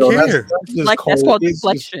didn't Yo, care. that's just Like that's cold. called It's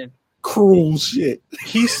just deflection. cruel shit.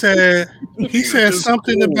 He said Just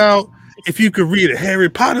something cool. about if you could read a Harry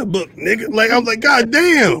Potter book, nigga. Like I'm like, God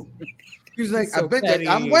damn. He's like, So I bet that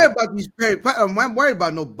I'm petty. worried about these. I'm worried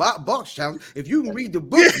about no box challenge. If you can read the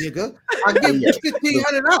book, nigga, I'll give you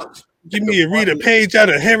 $1,500. Give me read a page out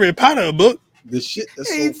of Harry Potter book. The shit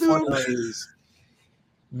that's Hey, so dude. funny is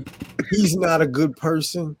he's not a good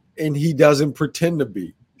person and he doesn't pretend to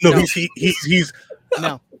be. No, No. he's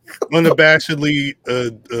No, unabashedly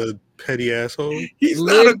a petty asshole. He's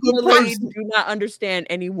not a good literally person. do not understand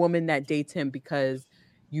any woman that dates him because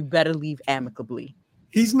you better leave amicably.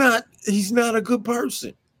 He's not a good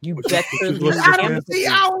person. You Which is- better which is leave what's I the don't see.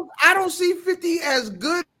 amicably. I don't see 50 as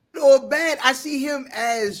good or bad. I see him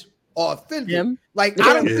as authentic. Him? Like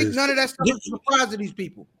I don't It think is. none of that stuff is a surprise to these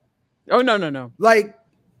people. Oh no. Like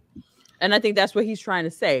And I think that's what he's trying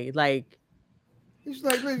to say. Like it's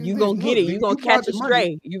like listen, you listen, gonna get look, it. nigga, You gonna you catch a got the money.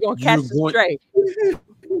 stray. You gonna You're catch a going- stray.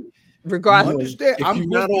 You Regardless. understand? If I'm you're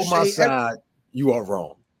not supposed on my to say side, you are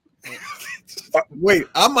wrong. Wait,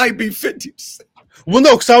 I might be 50%. Well,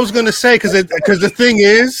 no, because I was gonna say because the thing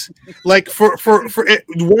is, like for it,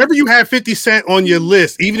 wherever you have 50 Cent on your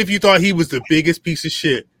list, even if you thought he was the biggest piece of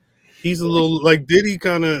shit, he's a little like Diddy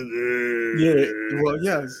kind of. Yeah, well,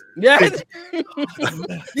 yes. Yes.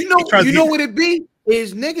 You tries to know be- what it be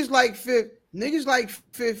is niggas like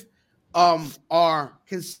Fifth are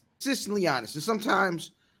consistently honest, and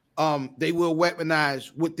sometimes they will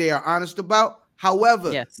weaponize what they are honest about.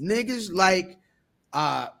 However, Yes. niggas like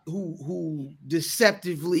who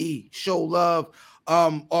deceptively show love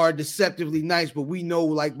are deceptively nice, but we know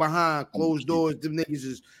like behind closed doors, them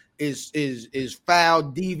niggas is foul,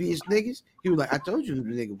 devious niggas. He was like, I told you who the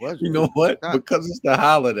nigga was. You know what? Stop. Because it's the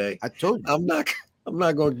holiday, I told you. I'm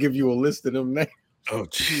not gonna give you a list of them names. Oh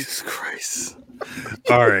Jesus Christ!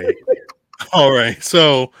 All right.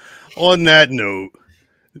 So, on that note,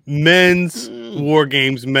 men's War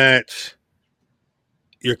Games match.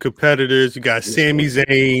 Your competitors, you got Sami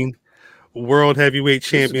Zayn, World Heavyweight This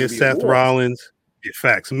is Champion gonna be a Seth war. Rollins. Yeah,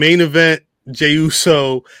 facts. Main event: Jey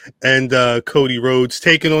Uso and Cody Rhodes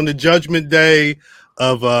taking on the Judgment Day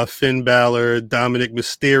of Finn Balor, Dominic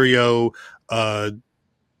Mysterio,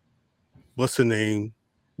 what's the name?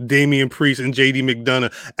 Damian Priest and JD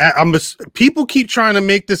McDonough. People keep trying to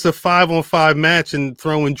make this a 5-on-5 match and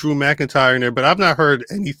throwing Drew McIntyre in there, but I've not heard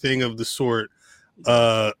anything of the sort.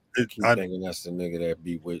 I keep I- thinking that's the nigga that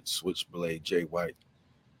be with Switchblade Jay White.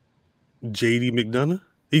 JD McDonough?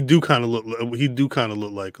 He do kind of look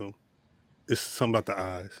like him. It's something about the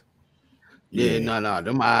eyes. Yeah, no,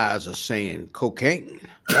 them eyes are saying cocaine.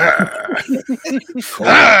 The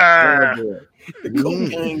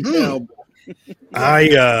cocaine Mhm. cowboy. I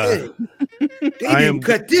They I didn't am-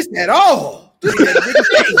 cut this at all. This is a big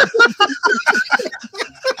thing.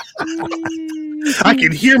 I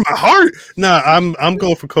can hear my heart. Nah, I'm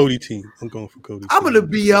going for Cody team. I'm going for Cody. I'm team. gonna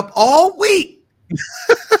be up all week.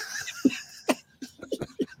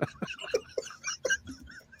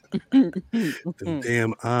 The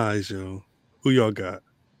damn eyes, yo. Who y'all got?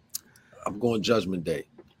 I'm going Judgment Day.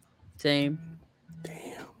 Same.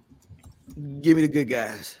 Damn, Give me the good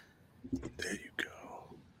guys. there you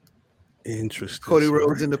go. Interesting. Cody So,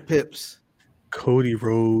 Rhodes and the Pips. Cody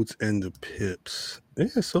Rhodes and the Pips. Yeah,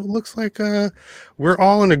 so it looks like we're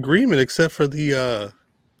all in agreement except for the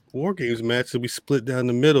War Games match that we split down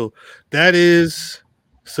the middle. That is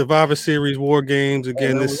Survivor Series War Games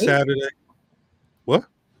again that this was it? Saturday. What?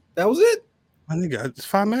 That was it. I think it's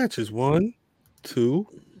 5 matches. 1, 2,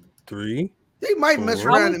 3. They might mess How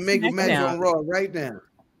around was and make a match SmackDown? on Raw right now.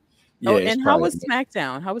 Oh, it's and how probably- was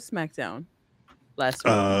SmackDown? How was SmackDown last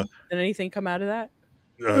week? Did anything come out of that?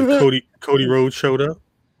 Cody Rhodes showed up.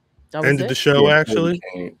 That was Ended it? the show Yeah, actually.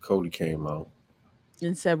 Cody came out.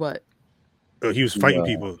 And said what? He was fighting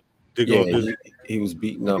Yeah. people. They Yeah, go, he was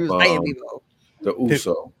beating He up was fighting people. the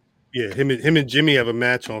Uso. yeah, him and Jimmy have a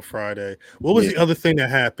match on Friday. What was Yeah. the other thing that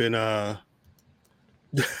happened? I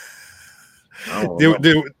don't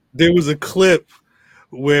know. There was a clip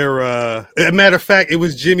where a matter of fact, it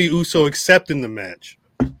was Jimmy Uso accepting the match.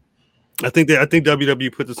 I think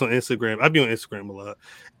WWE put this on Instagram. I be on Instagram a lot.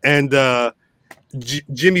 And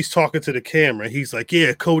Jimmy's talking to the camera. He's like,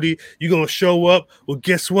 "Yeah, Cody, you gonna show up? Well,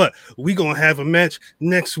 guess what? We gonna have a match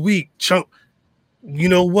next week, chump. You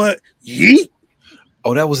know what? Yeet."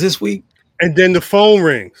 Oh, that was this week. And then the phone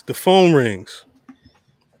rings. The phone rings.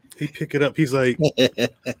 He pick it up. He's like,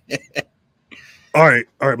 all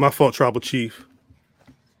right, my fault, Tribal Chief.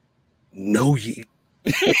 No yeet.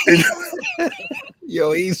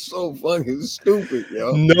 Yo, he's so fucking stupid,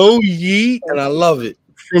 yo. No yeet And I love it.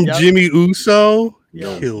 from Yep. Jimmy Uso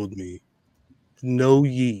Yo. killed me. No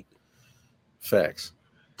yeet. Facts.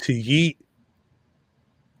 To yeet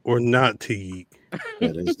or not to yeet?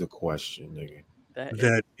 That is the question, nigga.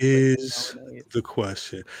 That is the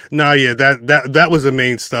question. Nah, yeah, that was the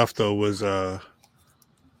main stuff though. Was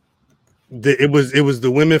it was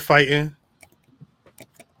the women fighting.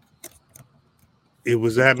 It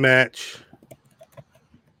was that match.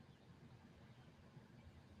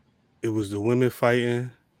 It was the women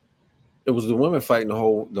fighting. It was the women fighting the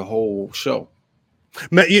whole show.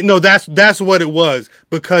 You know, that's what it was,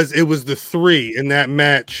 because it was the three in that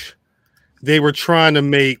match. They were trying to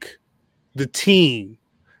make the team.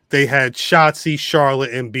 They had Shotzi,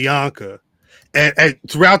 Charlotte, and Bianca. And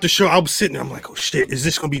throughout the show, I was sitting there, I'm like, oh shit, is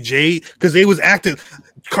this gonna be Jade? Because they was acting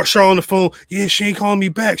Charlotte on the phone, yeah, she ain't calling me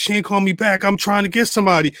back. She ain't calling me back. I'm trying to get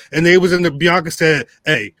somebody. And they was in the Bianca said,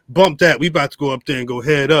 hey, bump that. We about to go up there and go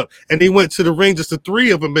head up. And they went to the ring, just the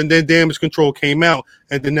three of them, and then Damage Control came out,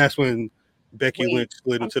 and then that's when Becky Lynch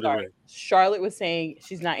slid into the ring. Charlotte was saying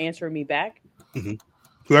she's not answering me back. Mm-hmm.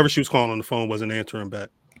 Whoever she was calling on the phone wasn't answering back.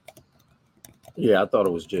 Yeah, I thought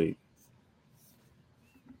it was Jade.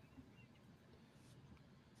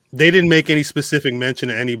 They didn't make any specific mention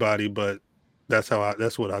to anybody, but that's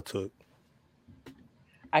what I took.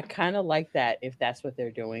 I kind of like that if that's what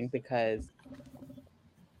they're doing, because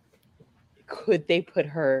could they put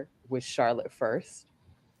her with Charlotte first?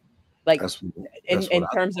 Like That's in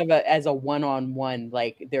terms of as a one-on-one,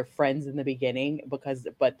 like they're friends in the beginning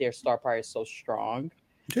but their star power is so strong,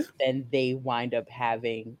 then they wind up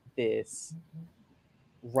having this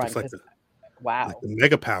run. It's like wow, like the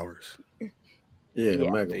mega powers. Yeah, the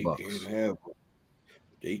Yeah. Mega They Bucks. can't have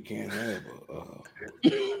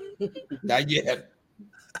not yet.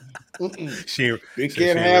 She They so can't she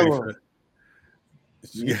have ready her. for it.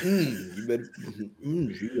 You better.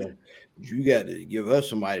 You got to give her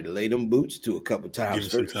somebody to lay them boots to a couple times.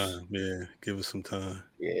 Give her some first. time. Yeah, give her some time.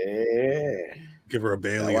 Yeah. Give her a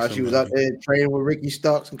Bailey. While she was out there training with Ricky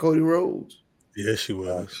Starks and Cody Rhodes. Yeah, she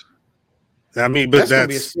was. I mean, but Gonna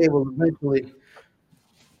be a stable eventually.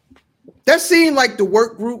 That seemed like the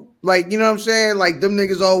work group, like, you know what I'm saying? Like them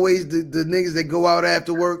niggas always the niggas that go out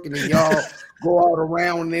after work and then y'all go out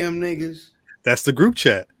around them niggas. that's the group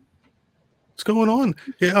chat. What's going on?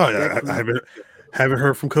 Yeah, I haven't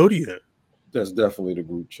heard from Cody yet. That's definitely the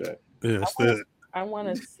group chat. Yeah, I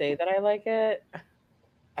want to say that I like it.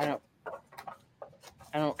 I don't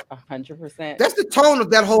 100%. That's the tone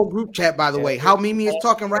of that whole group chat, by the way. How Mimi is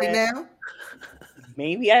talking right now.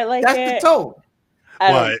 Maybe I like That's it. the tone.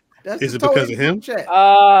 I why? don't- That's Is the it tone because the of him? group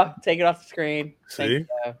chat. Take it off the screen. See? Thank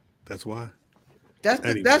you. That's why. That's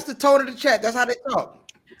the tone of the chat. That's how they talk.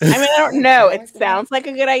 I mean, I don't know. It sounds like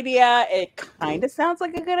a good idea. It kind of sounds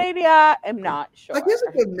like a good idea. I'm not sure. Like it's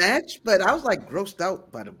a good match, but I was like grossed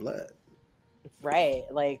out by the blood. Right.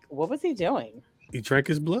 Like, what was he doing? He drank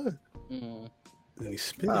his blood Mm. and he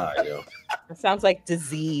spit. Yo. It sounds like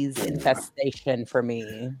disease infestation for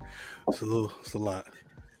me. It's a lot.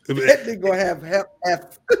 That nigga gonna have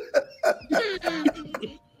half.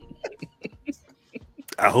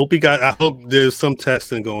 I hope there's some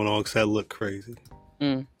testing going on because that looked crazy.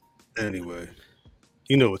 Mm. Anyway,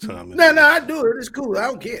 you know what time it is. No, I do it. It's cool. I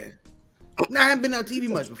don't care. No, I haven't been on TV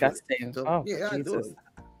much before. Disgusting. So, Oh, yeah, I do Jesus. it.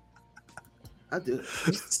 I do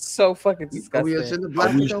it. So fucking You throw your disgusting. in the Are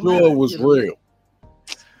block, we it don't sure matter, it was you know? real?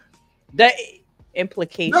 The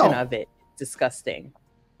implication No. of it, disgusting.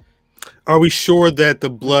 Are we sure that the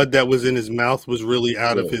blood that was in his mouth was really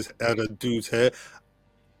out of dude's head?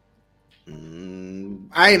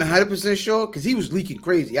 I ain't 100% sure because he was leaking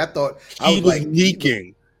crazy. I thought I He was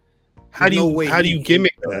leaking. How do you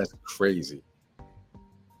gimmick that? That's crazy.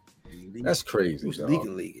 That's He crazy. was dog.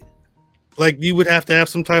 leaking. Like you would have to have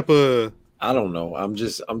some type of. I don't know. I'm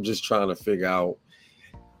just trying to figure out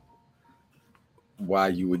why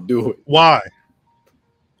you would do it. Why?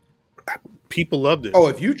 People loved it. Oh,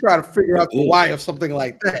 if you try to figure out the why of something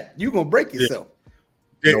like that, you're gonna break yourself.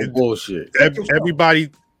 No bullshit.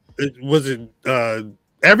 Everybody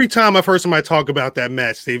every time I've heard somebody talk about that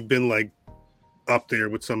match, they've been like up there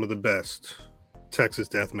with some of the best Texas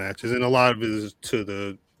death matches, and a lot of it is to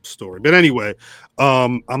the story. But anyway,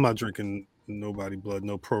 I'm not drinking nobody blood,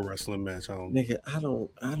 no pro wrestling match. I don't. Nigga, I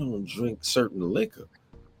don't drink certain liquor.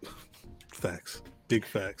 Facts. Big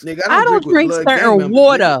facts. Nigga, I don't with drink blood gang certain members,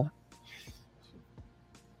 water. nigga.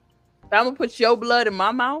 If I'm gonna put your blood in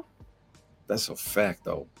my mouth. That's a fact,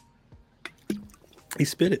 though. He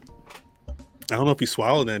spit it. I don't know if he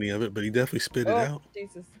swallowed any of it, but he definitely spit it out.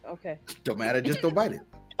 Jesus. Okay. Don't matter, just don't bite it.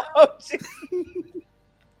 Oh, Jesus.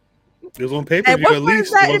 It was on paper. And View what at fun is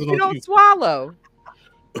least. that It if wasn't you on don't you. swallow?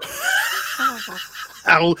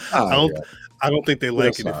 I don't think they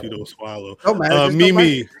like it if sorry. you don't swallow. Don't matter, just don't bite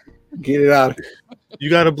Mimi, it. Get it out. you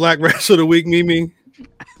got a black wrestler of the week, Mimi?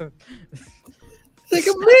 Think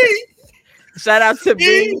of me. Shout out to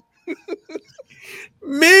me.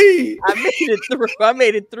 Me. I made it through. I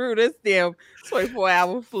made it through this damn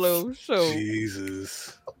 24-hour flu show.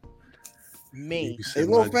 Jesus. Me. You Hey, said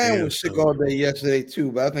Lil my Fan damn was sick self. all day yesterday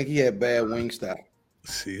too, but I think he had bad wing style.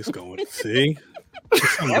 See, it's going. See?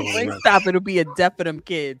 That wing stop, it'll be a death for them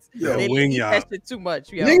kids. Yo, They wing eat yacht. that shit too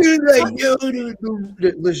much, yo. Niggas like, yo,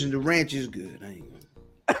 listen, the ranch is good. I ain't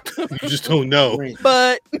You just don't know. ranch.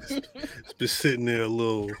 But It's been sitting there a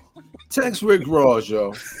little. Text Rick Ross,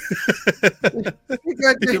 yo. He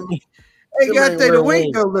got the, hey, got the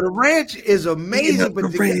wing though. The ranch is amazing,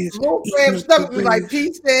 but the Lil Fan stuff was like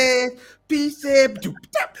he said.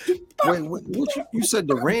 Wait, what you said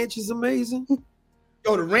the ranch is amazing?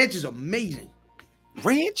 Yo, the ranch is amazing.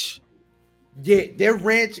 Ranch? Yeah, their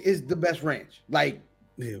ranch is the best ranch. Like,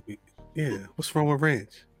 Yeah, what's wrong with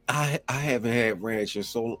ranch? I haven't had ranch, and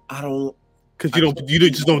so I don't. Because you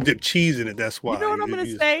just don't dip cheese in it. That's why. you know what I'm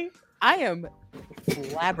gonna say? I am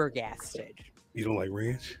flabbergasted You don't like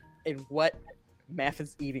ranch? in what Math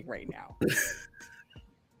is eating right now.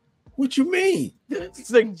 What you mean?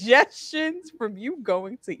 Suggestions from you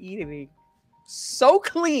going to eating so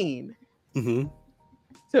clean Mm-hmm.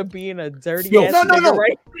 to being a dirty Yo, ass no, nigga,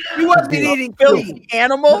 right? he wasn't eating clean. Filthy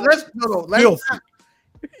animal. Filthy.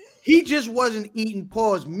 He just wasn't eating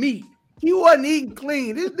paws meat. He wasn't eating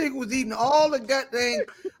clean. This nigga was eating all the goddamn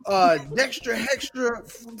Dextra, Hextra,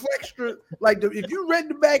 Flextra. Like if you read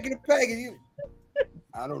the back of the package,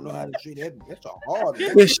 I don't know how to treat that. That's a hard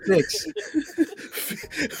Fish sticks.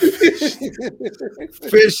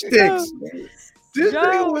 Fish sticks. This Yo.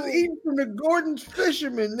 nigga was eating from the Gordon's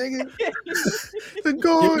Fisherman, nigga. The Give me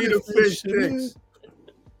Gordon the fish sticks.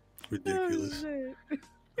 Ridiculous.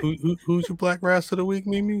 Oh, Who's your black wrestler of the week,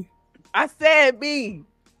 Mimi? I said me.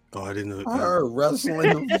 Oh, I didn't know. I heard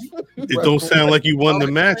wrestling. It don't sound like you won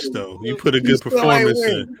the match though. You put a good performance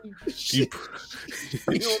in. You,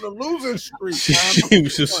 You on the losing streak. she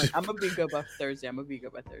was just, I'm gonna be good by Thursday.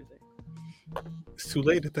 it's too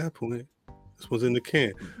late at that point. This was in the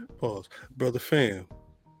can. Pause. Brother Fam.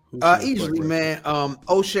 Who's your Easily, black man.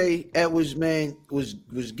 O'Shea Edwards, man, was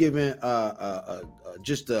given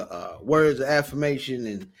just words of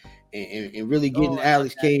affirmation and really getting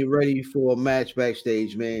Alex Kane ready for a match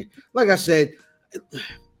backstage, man. Like I said,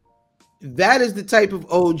 that is the type of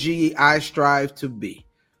OG I strive to be.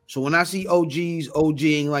 So when I see OGs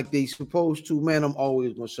OGing like they supposed to, man, I'm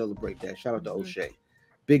always gonna celebrate that. Shout out to O'Shea,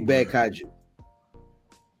 Big Bad Kaiju.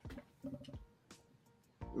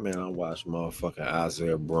 Man, I watched motherfucking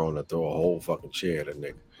Isaiah Broner throw a whole fucking chair at a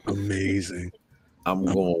nigga. Amazing. I'm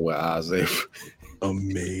going with Isaiah.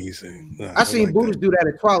 Amazing. Nah, I seen like Buddhist do that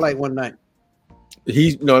at Twilight one night.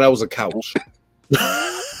 That was a couch.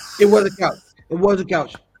 It was a couch. It was a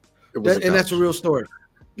couch. It was And that's a real story.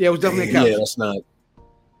 Yeah, it was definitely a couch. Yeah, that's not.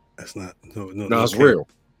 That's not No, it's okay. real.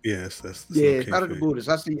 Yes, that's Yeah, okay shout out to for you. Buddhist.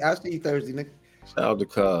 I see you Thursday, nigga. Shout out to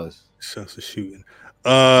Cuz. Shouts to shooting.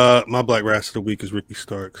 My black wrestler of the week is Ricky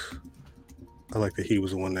Starks. I like that he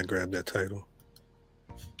was the one that grabbed that title.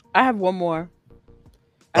 I have one more.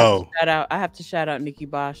 I have to shout out Nikki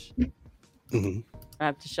Bosch. Mm-hmm. I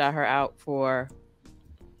have to shout her out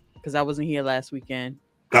because I wasn't here last weekend.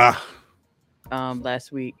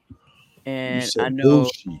 Last week, and I know.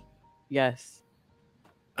 Bullshit. Yes.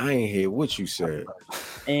 I ain't hear what you said.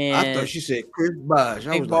 And I thought she said Chris Bosh.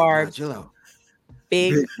 I Big was Barbs. like, nah, chill out.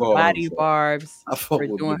 big Barbs. body Barbs I fuck for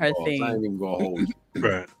with doing Big her Balls. thing. I ain't even gonna hold you.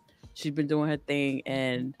 Right. She's been doing her thing,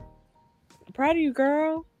 and I'm proud of you,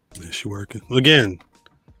 girl. Yeah, she working again.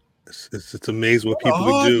 It's amazing what people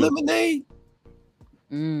Hard can do. lemonade.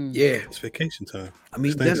 Yeah, It's vacation time. I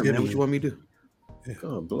mean, It's dinner, man. Thanksgiving. What you want me to do?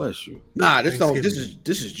 God bless you. Nah, this don't. Thanksgiving.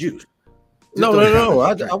 This is juice. No.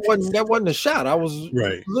 I wasn't. That wasn't a shot. I was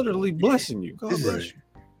Right. literally blessing you. God This is- bless you.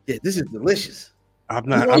 Yeah, this is delicious. I'm You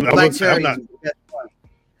not. want I'm black not. cherries? not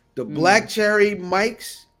The black cherry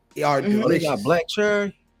mics are Oh, they delicious. got black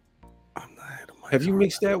cherry. I'm not. Have you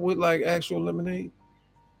mixed that with like actual lemonade?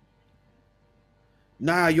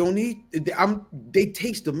 Nah, you don't need. They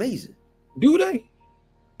taste amazing. Do they?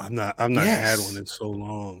 I've not had Yes. one in so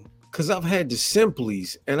long. Because I've had the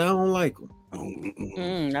Simplies and I don't like them.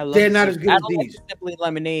 I love They're the not as Simply- good I as don't like these. the Simply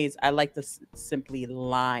lemonades. I like the Simply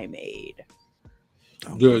limeade.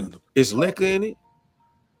 Good. Is liquor in it?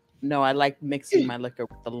 No, I like mixing my liquor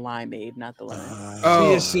with the limeade, not the lemon.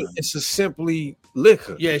 Oh. See, it's a Simply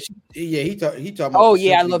liquor. Yeah, he talking about. Oh the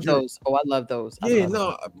yeah, I Simply love drink. those. Oh, I love those. I Yeah,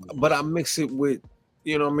 love no, but I mix it with,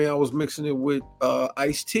 you know what I mean? I was mixing it with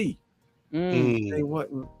iced tea. those. It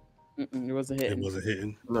wasn't, It wasn't It hitting. wasn't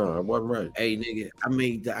hitting. no, it wasn't right. Hey nigga, I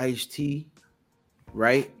made the iced tea,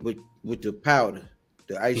 right? With the powder,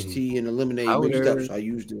 the iced Mhm. tea and the lemonade mixed up. Powder. So I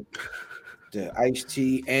used the iced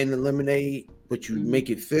tea and the lemonade, but you make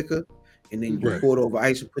it thicker, and then you Right. pour it over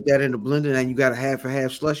ice and put that in the blender, and you got a half and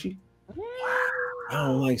half slushy. I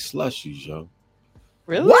don't like slushies, yo.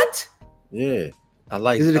 Really? What? Yeah. I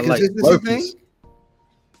like Is it a I like consistency Slurpees. thing?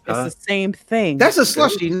 It's Huh? the same thing. That's a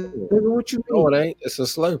slushy. Nigga, what you No, mean? it ain't. It's a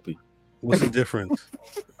Slurpee. What's the difference?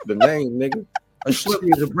 The name, nigga. A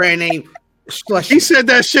Slurpee is a brand name slushy. He said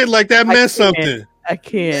that shit like that meant can't. something. I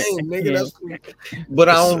can't. Name, I nigga. can't. But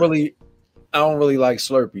I don't really like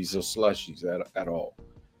Slurpees or slushies at all.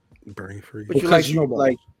 Brain free. But you like Because Snowball.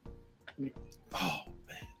 like, oh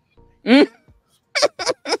Mm. man.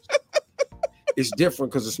 It's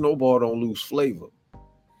different because the Snowball don't lose flavor.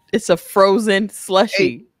 It's a frozen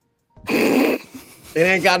slushy. It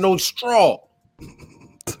ain't got no straw.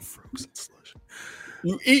 The frozen slush.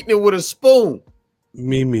 You eating it with a spoon.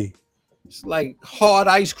 Mimi, It's like hard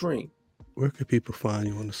ice cream. where can people find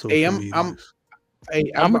you on the social Hey, media? Hey,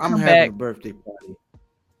 I'ma I'm come having back. a birthday party,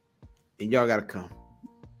 and y'all gotta come.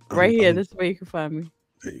 Right here. This is where you can find me.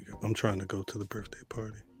 There you go. I'm trying to go to the birthday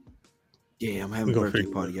party. Yeah, I'm having We a gonna birthday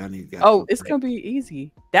figure it party. out. Y'all need to. Oh, it's gonna be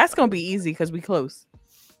easy. That's gonna be easy because we close.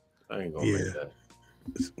 I ain't gonna Yeah. make that.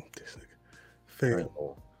 This nigga. I Fair. ain't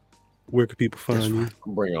gonna- Where can people find you?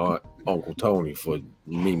 I'm bringing Uncle Tony for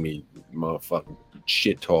Mimi motherfucking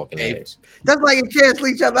shit talking Hey, ass. That's like a cancel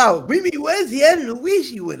each other out. Mimi, where's the end of the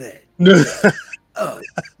wish you with that? Oh,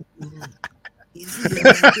 you see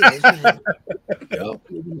that right there? Yup.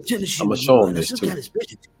 Tennis shoes. I'ma show 'em That's this some too. kind of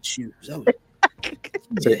special shoes. Oh,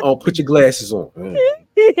 Say, oh, put your glasses on. Hey,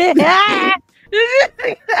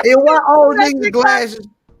 why old niggas glasses?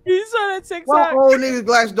 You saw that Why TikTok? old niggas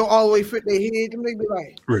glasses don't all the way fit their head? Them niggas be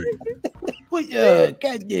like, Right. what?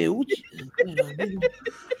 Goddamn, what you?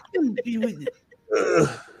 Be with it.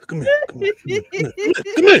 Come here. Come here. Come here. Come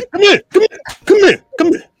here. Come here. Come here. Come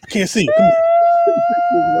here. I can't see you. Come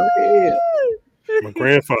here. My On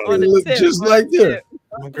grandfather. the look tip, just on like the that. tip,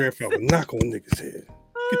 My grandfather would knock on niggas' head.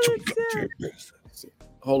 Get your on the tip.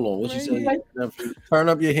 Hold on, what you say? Right. Nephew? Turn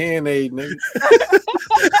up your hand aid, nigga.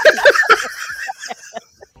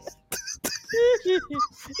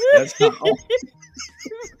 That's how.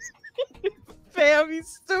 Fam, you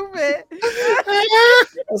stupid.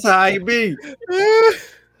 That's how he be.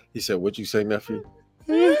 He said, "What you say, nephew?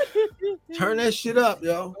 Turn that shit up,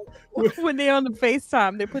 yo." When they on the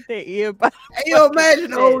FaceTime, they put their earbud. Hey, yo,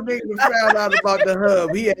 imagine the old nigga found out about the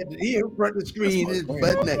hub. He in front of the screen, his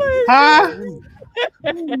butt naked. Huh?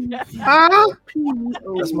 Huh?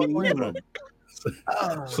 That's my grandmother.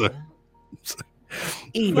 Oh, So-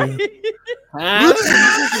 eat Man. it. Huh?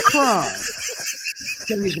 Prime.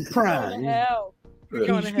 Tell me some prime. Hell. Can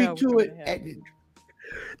Going you to hell, speak to going it? to hell.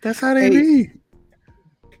 That's how they Hey. be.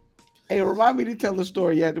 Hey, remind me to tell the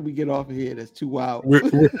story after we get off of here. That's too wild. Where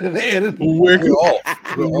We're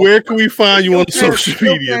off. where can we find you on social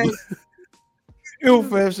media?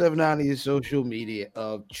 Ilfam79 is social media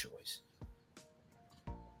of choice.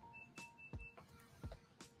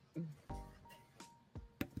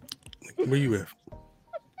 Where you at?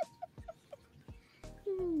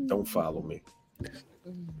 Don't follow me.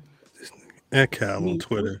 At Cal on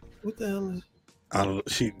Twitter. What the hell is? I don't know.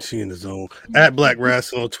 She in the zone. At Black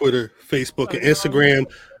Wrestling on Twitter, Facebook, and Instagram.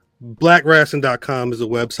 BlackWrestling.com is the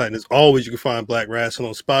website. And as always, you can find Black Wrestling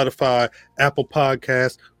on Spotify, Apple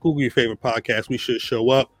Podcasts, Google your favorite podcast. We should show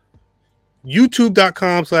up.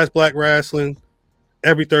 YouTube.com/Black Wrestling.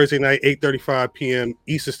 Every Thursday night, 8:35 p.m.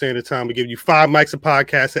 Eastern Standard Time. We give you 5 mics of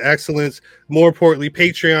podcast of excellence. More importantly,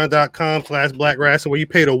 Patreon.com/Black Wrestling, where you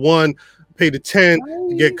pay the 1, pay the 10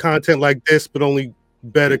 to get content like this, but only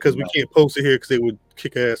better because we can't post it here because they would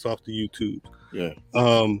kick ass off the YouTube. Yeah.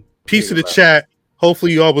 Peace to the chat.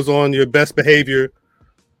 Hopefully, y'all was on your best behavior.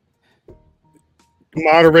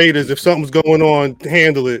 Moderators, if something's going on,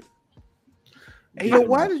 handle it. Hey, yo,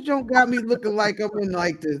 why does Joe got me looking like I'm in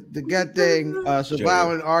like the goddamn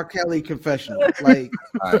surviving R. Kelly confessional? Like,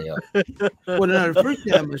 well, no, the first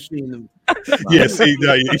time I seen him. Yeah, see,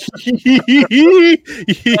 no,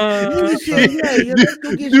 Let's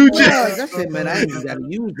go get some drugs. I said, man, I ain't even got to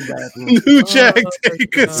use the bathroom. New Jack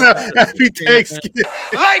take us out happy Thanksgiving.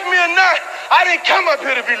 Like me or not, I didn't come up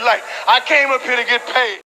here to be liked. I came up here to get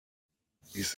paid.